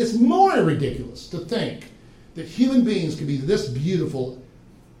 it's more ridiculous to think that human beings could be this beautiful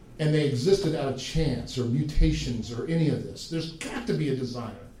and they existed out of chance or mutations or any of this. There's got to be a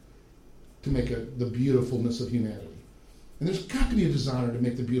designer to make the beautifulness of humanity. And there's got to be a designer to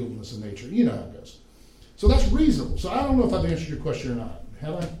make the beautifulness of nature. You know how it goes. So that's reasonable. So I don't know if I've answered your question or not.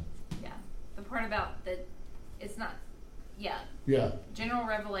 Have I? Yeah. The part about that, it's not, yeah. Yeah. General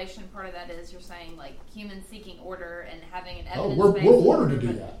revelation, part of that is you're saying humans seeking order and having an evidence. evidence-based We're ordered to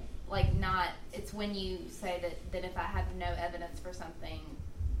do that. like not. It's when you say that if I have no evidence for something,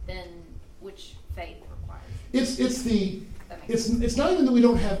 then which faith requires? It's not even that we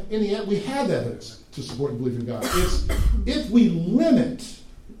don't have any. We have evidence to support and believe in God. It's if we limit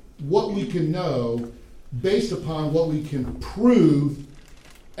what we can know based upon what we can prove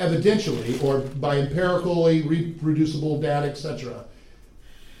evidentially or by empirically reproducible data, etc.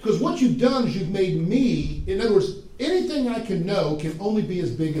 Because what you've done is you've made me, in other words, anything I can know can only be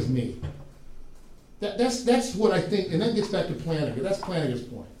as big as me. That's what I think, and that gets back to Plantinga. That's Plantinga's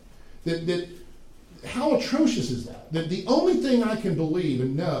point. That how atrocious is that? That the only thing I can believe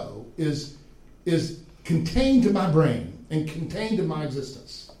and know is contained to my brain and contained to my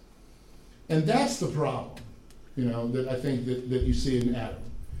existence. And that's the problem, that I think that you see in Adam,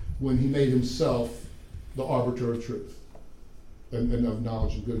 when he made himself the arbiter of truth and of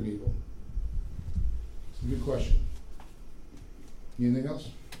knowledge of good and evil. It's a good question. Anything else?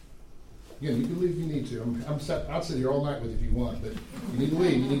 Again, you can leave if you need to. I'll sit here all night with you if you want, but you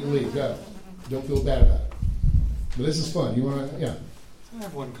need to leave. Go. Don't feel bad about it. But this is fun. You want to, yeah. I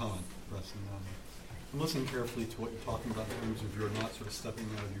have one comment, Preston. I'm listening carefully to what you're talking about in terms of you're not sort of stepping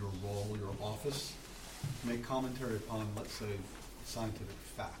out of your role, your office, to make commentary upon, let's say, scientific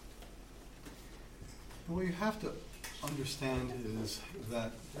fact. But what you have to understand is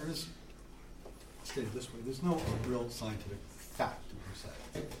that there is, stated this way, there's no real scientific fact per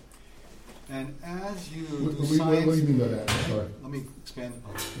se. And as you do science... What do you mean by that? Sorry. Let me expand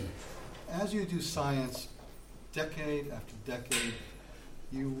upon it. Yeah. As you do science decade after decade,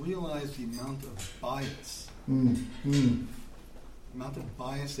 you realize the amount of bias, the amount of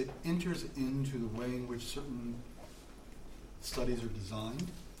bias that enters into the way in which certain studies are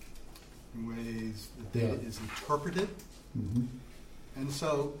designed, in ways the data is interpreted. Mm-hmm. And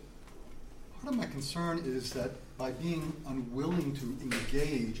so part of my concern is that by being unwilling to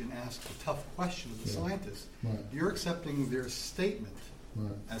engage and ask the tough question of the scientists, you're accepting their statement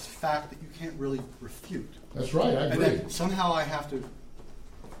as fact that you can't really refute. That's right, I agree. And then somehow I have to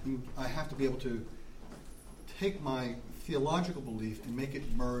be able to take my theological belief and make it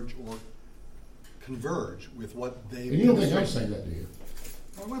merge or converge with what they... And you don't think I'm saying that, do you?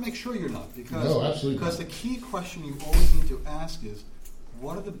 I want to make sure you're not, because no, absolutely because not. The key question you always need to ask is,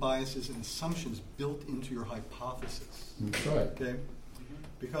 what are the biases and assumptions built into your hypothesis? That's right. Okay?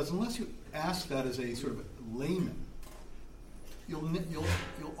 Because unless you ask that as a sort of layman, you'll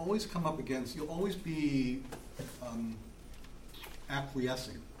always come up against, you'll always be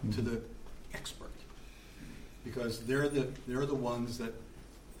acquiescing to the expert, because they're the ones that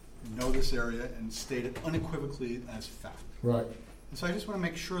know this area and state it unequivocally as fact. Right. And so I just want to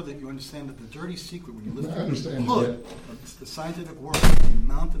make sure that you understand that the dirty secret when you lift the hood of the scientific work is the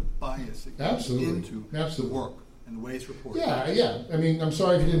amount of bias that goes into the work and the way it's reported. Yeah. I mean, I'm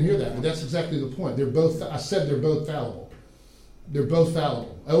sorry if you didn't hear that, but that's exactly the point. I said they're both fallible. They're both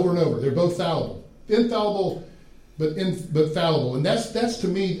fallible. Over and over. They're both fallible. Infallible, but fallible. And that's to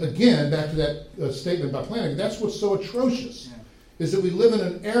me, again, back to that statement by Plantinga, that's what's so atrocious, is that we live in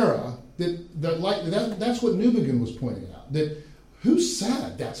an era that's what Newbigin was pointing out, that who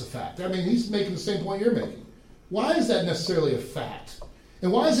said that's a fact? I mean, he's making the same point you're making. Why is that necessarily a fact?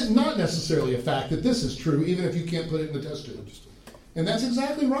 And why is it not necessarily a fact that this is true, even if you can't put it in the test tube? And that's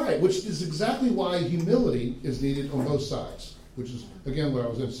exactly right, which is exactly why humility is needed on both sides, which is, again, what I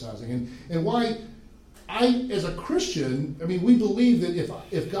was emphasizing. And why I, as a Christian, I mean, we believe that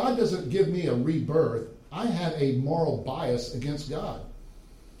if God doesn't give me a rebirth, I have a moral bias against God.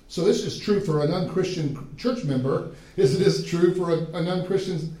 So this is true for an unchristian church member as it is true for an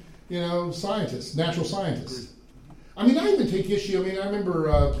unchristian, scientist, natural scientist. I mean, I even take issue. I mean, I remember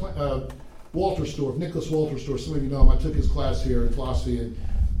Walterstorff, Nicholas Walterstorff. Some of you know him. I took his class here in philosophy,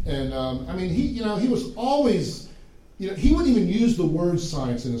 and I mean, he was always, he wouldn't even use the word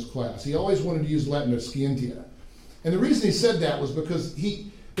science in his class. He always wanted to use Latin scientia, and the reason he said that was because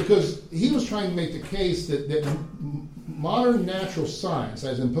he was trying to make the case that modern natural science,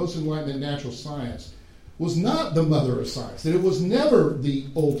 as in post-Enlightenment natural science, was not the mother of science, that it was never the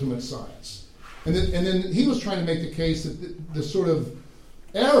ultimate science. And then he was trying to make the case that the sort of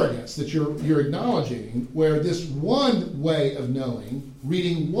arrogance that you're acknowledging, where this one way of knowing,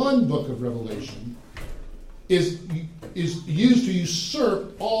 reading one book of Revelation, is used to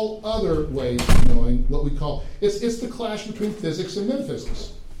usurp all other ways of knowing what we call... It's the clash between physics and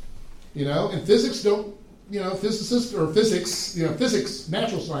metaphysics. And physics don't... physicists or physics,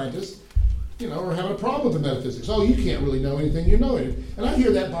 natural scientists, are having a problem with the metaphysics. Oh, you can't really know anything, you know it. And I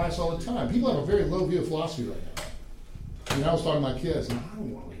hear that bias all the time. People have a very low view of philosophy right now. I was talking to my kids, and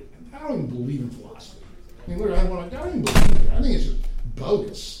I don't even believe in philosophy. I mean, I don't even believe it. I think it's just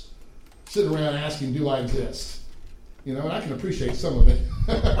bogus. sitting around asking, do I exist? You know, and I can appreciate some of it.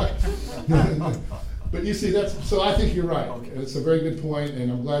 But you see, so I think you're right. Okay. It's a very good point, and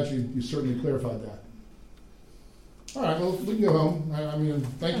I'm glad you certainly clarified that. All right, well, we can go home. I mean,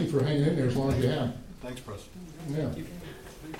 thank you for hanging in there as long as you have. Thanks, Preston. Yeah.